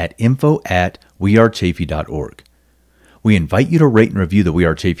email us at info@wearechafee.org. We invite you to rate and review the We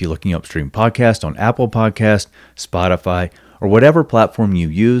Are Chafee Looking Upstream podcast on Apple Podcast, Spotify, or whatever platform you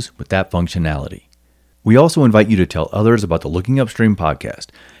use with that functionality. We also invite you to tell others about the Looking Upstream podcast.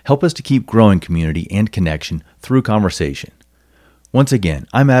 Help us to keep growing community and connection through conversation. Once again,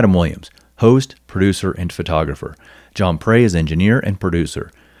 I'm Adam Williams, host, producer, and photographer. John Prey is engineer and producer.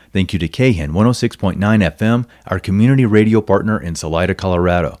 Thank you to KHEN 106.9 FM, our community radio partner in Salida,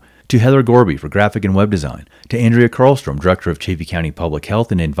 Colorado. To Heather Gorby for graphic and web design. To Andrea Karlstrom, Director of Chaffee County Public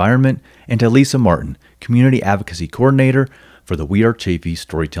Health and Environment. And to Lisa Martin, Community Advocacy Coordinator for the We Are Chafee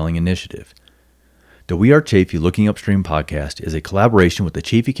Storytelling Initiative. The We Are Chafee Looking Upstream podcast is a collaboration with the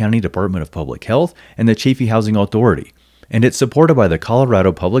Chaffee County Department of Public Health and the Chaffee Housing Authority, and it's supported by the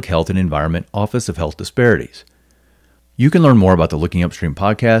Colorado Public Health and Environment Office of Health Disparities. You can learn more about the Looking Upstream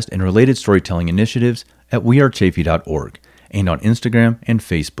podcast and related storytelling initiatives at wearechafee.org and on Instagram and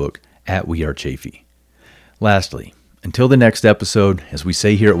Facebook at wearechafee. Lastly, until the next episode, as we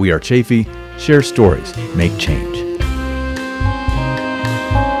say here at We Are Chafee, share stories, make change.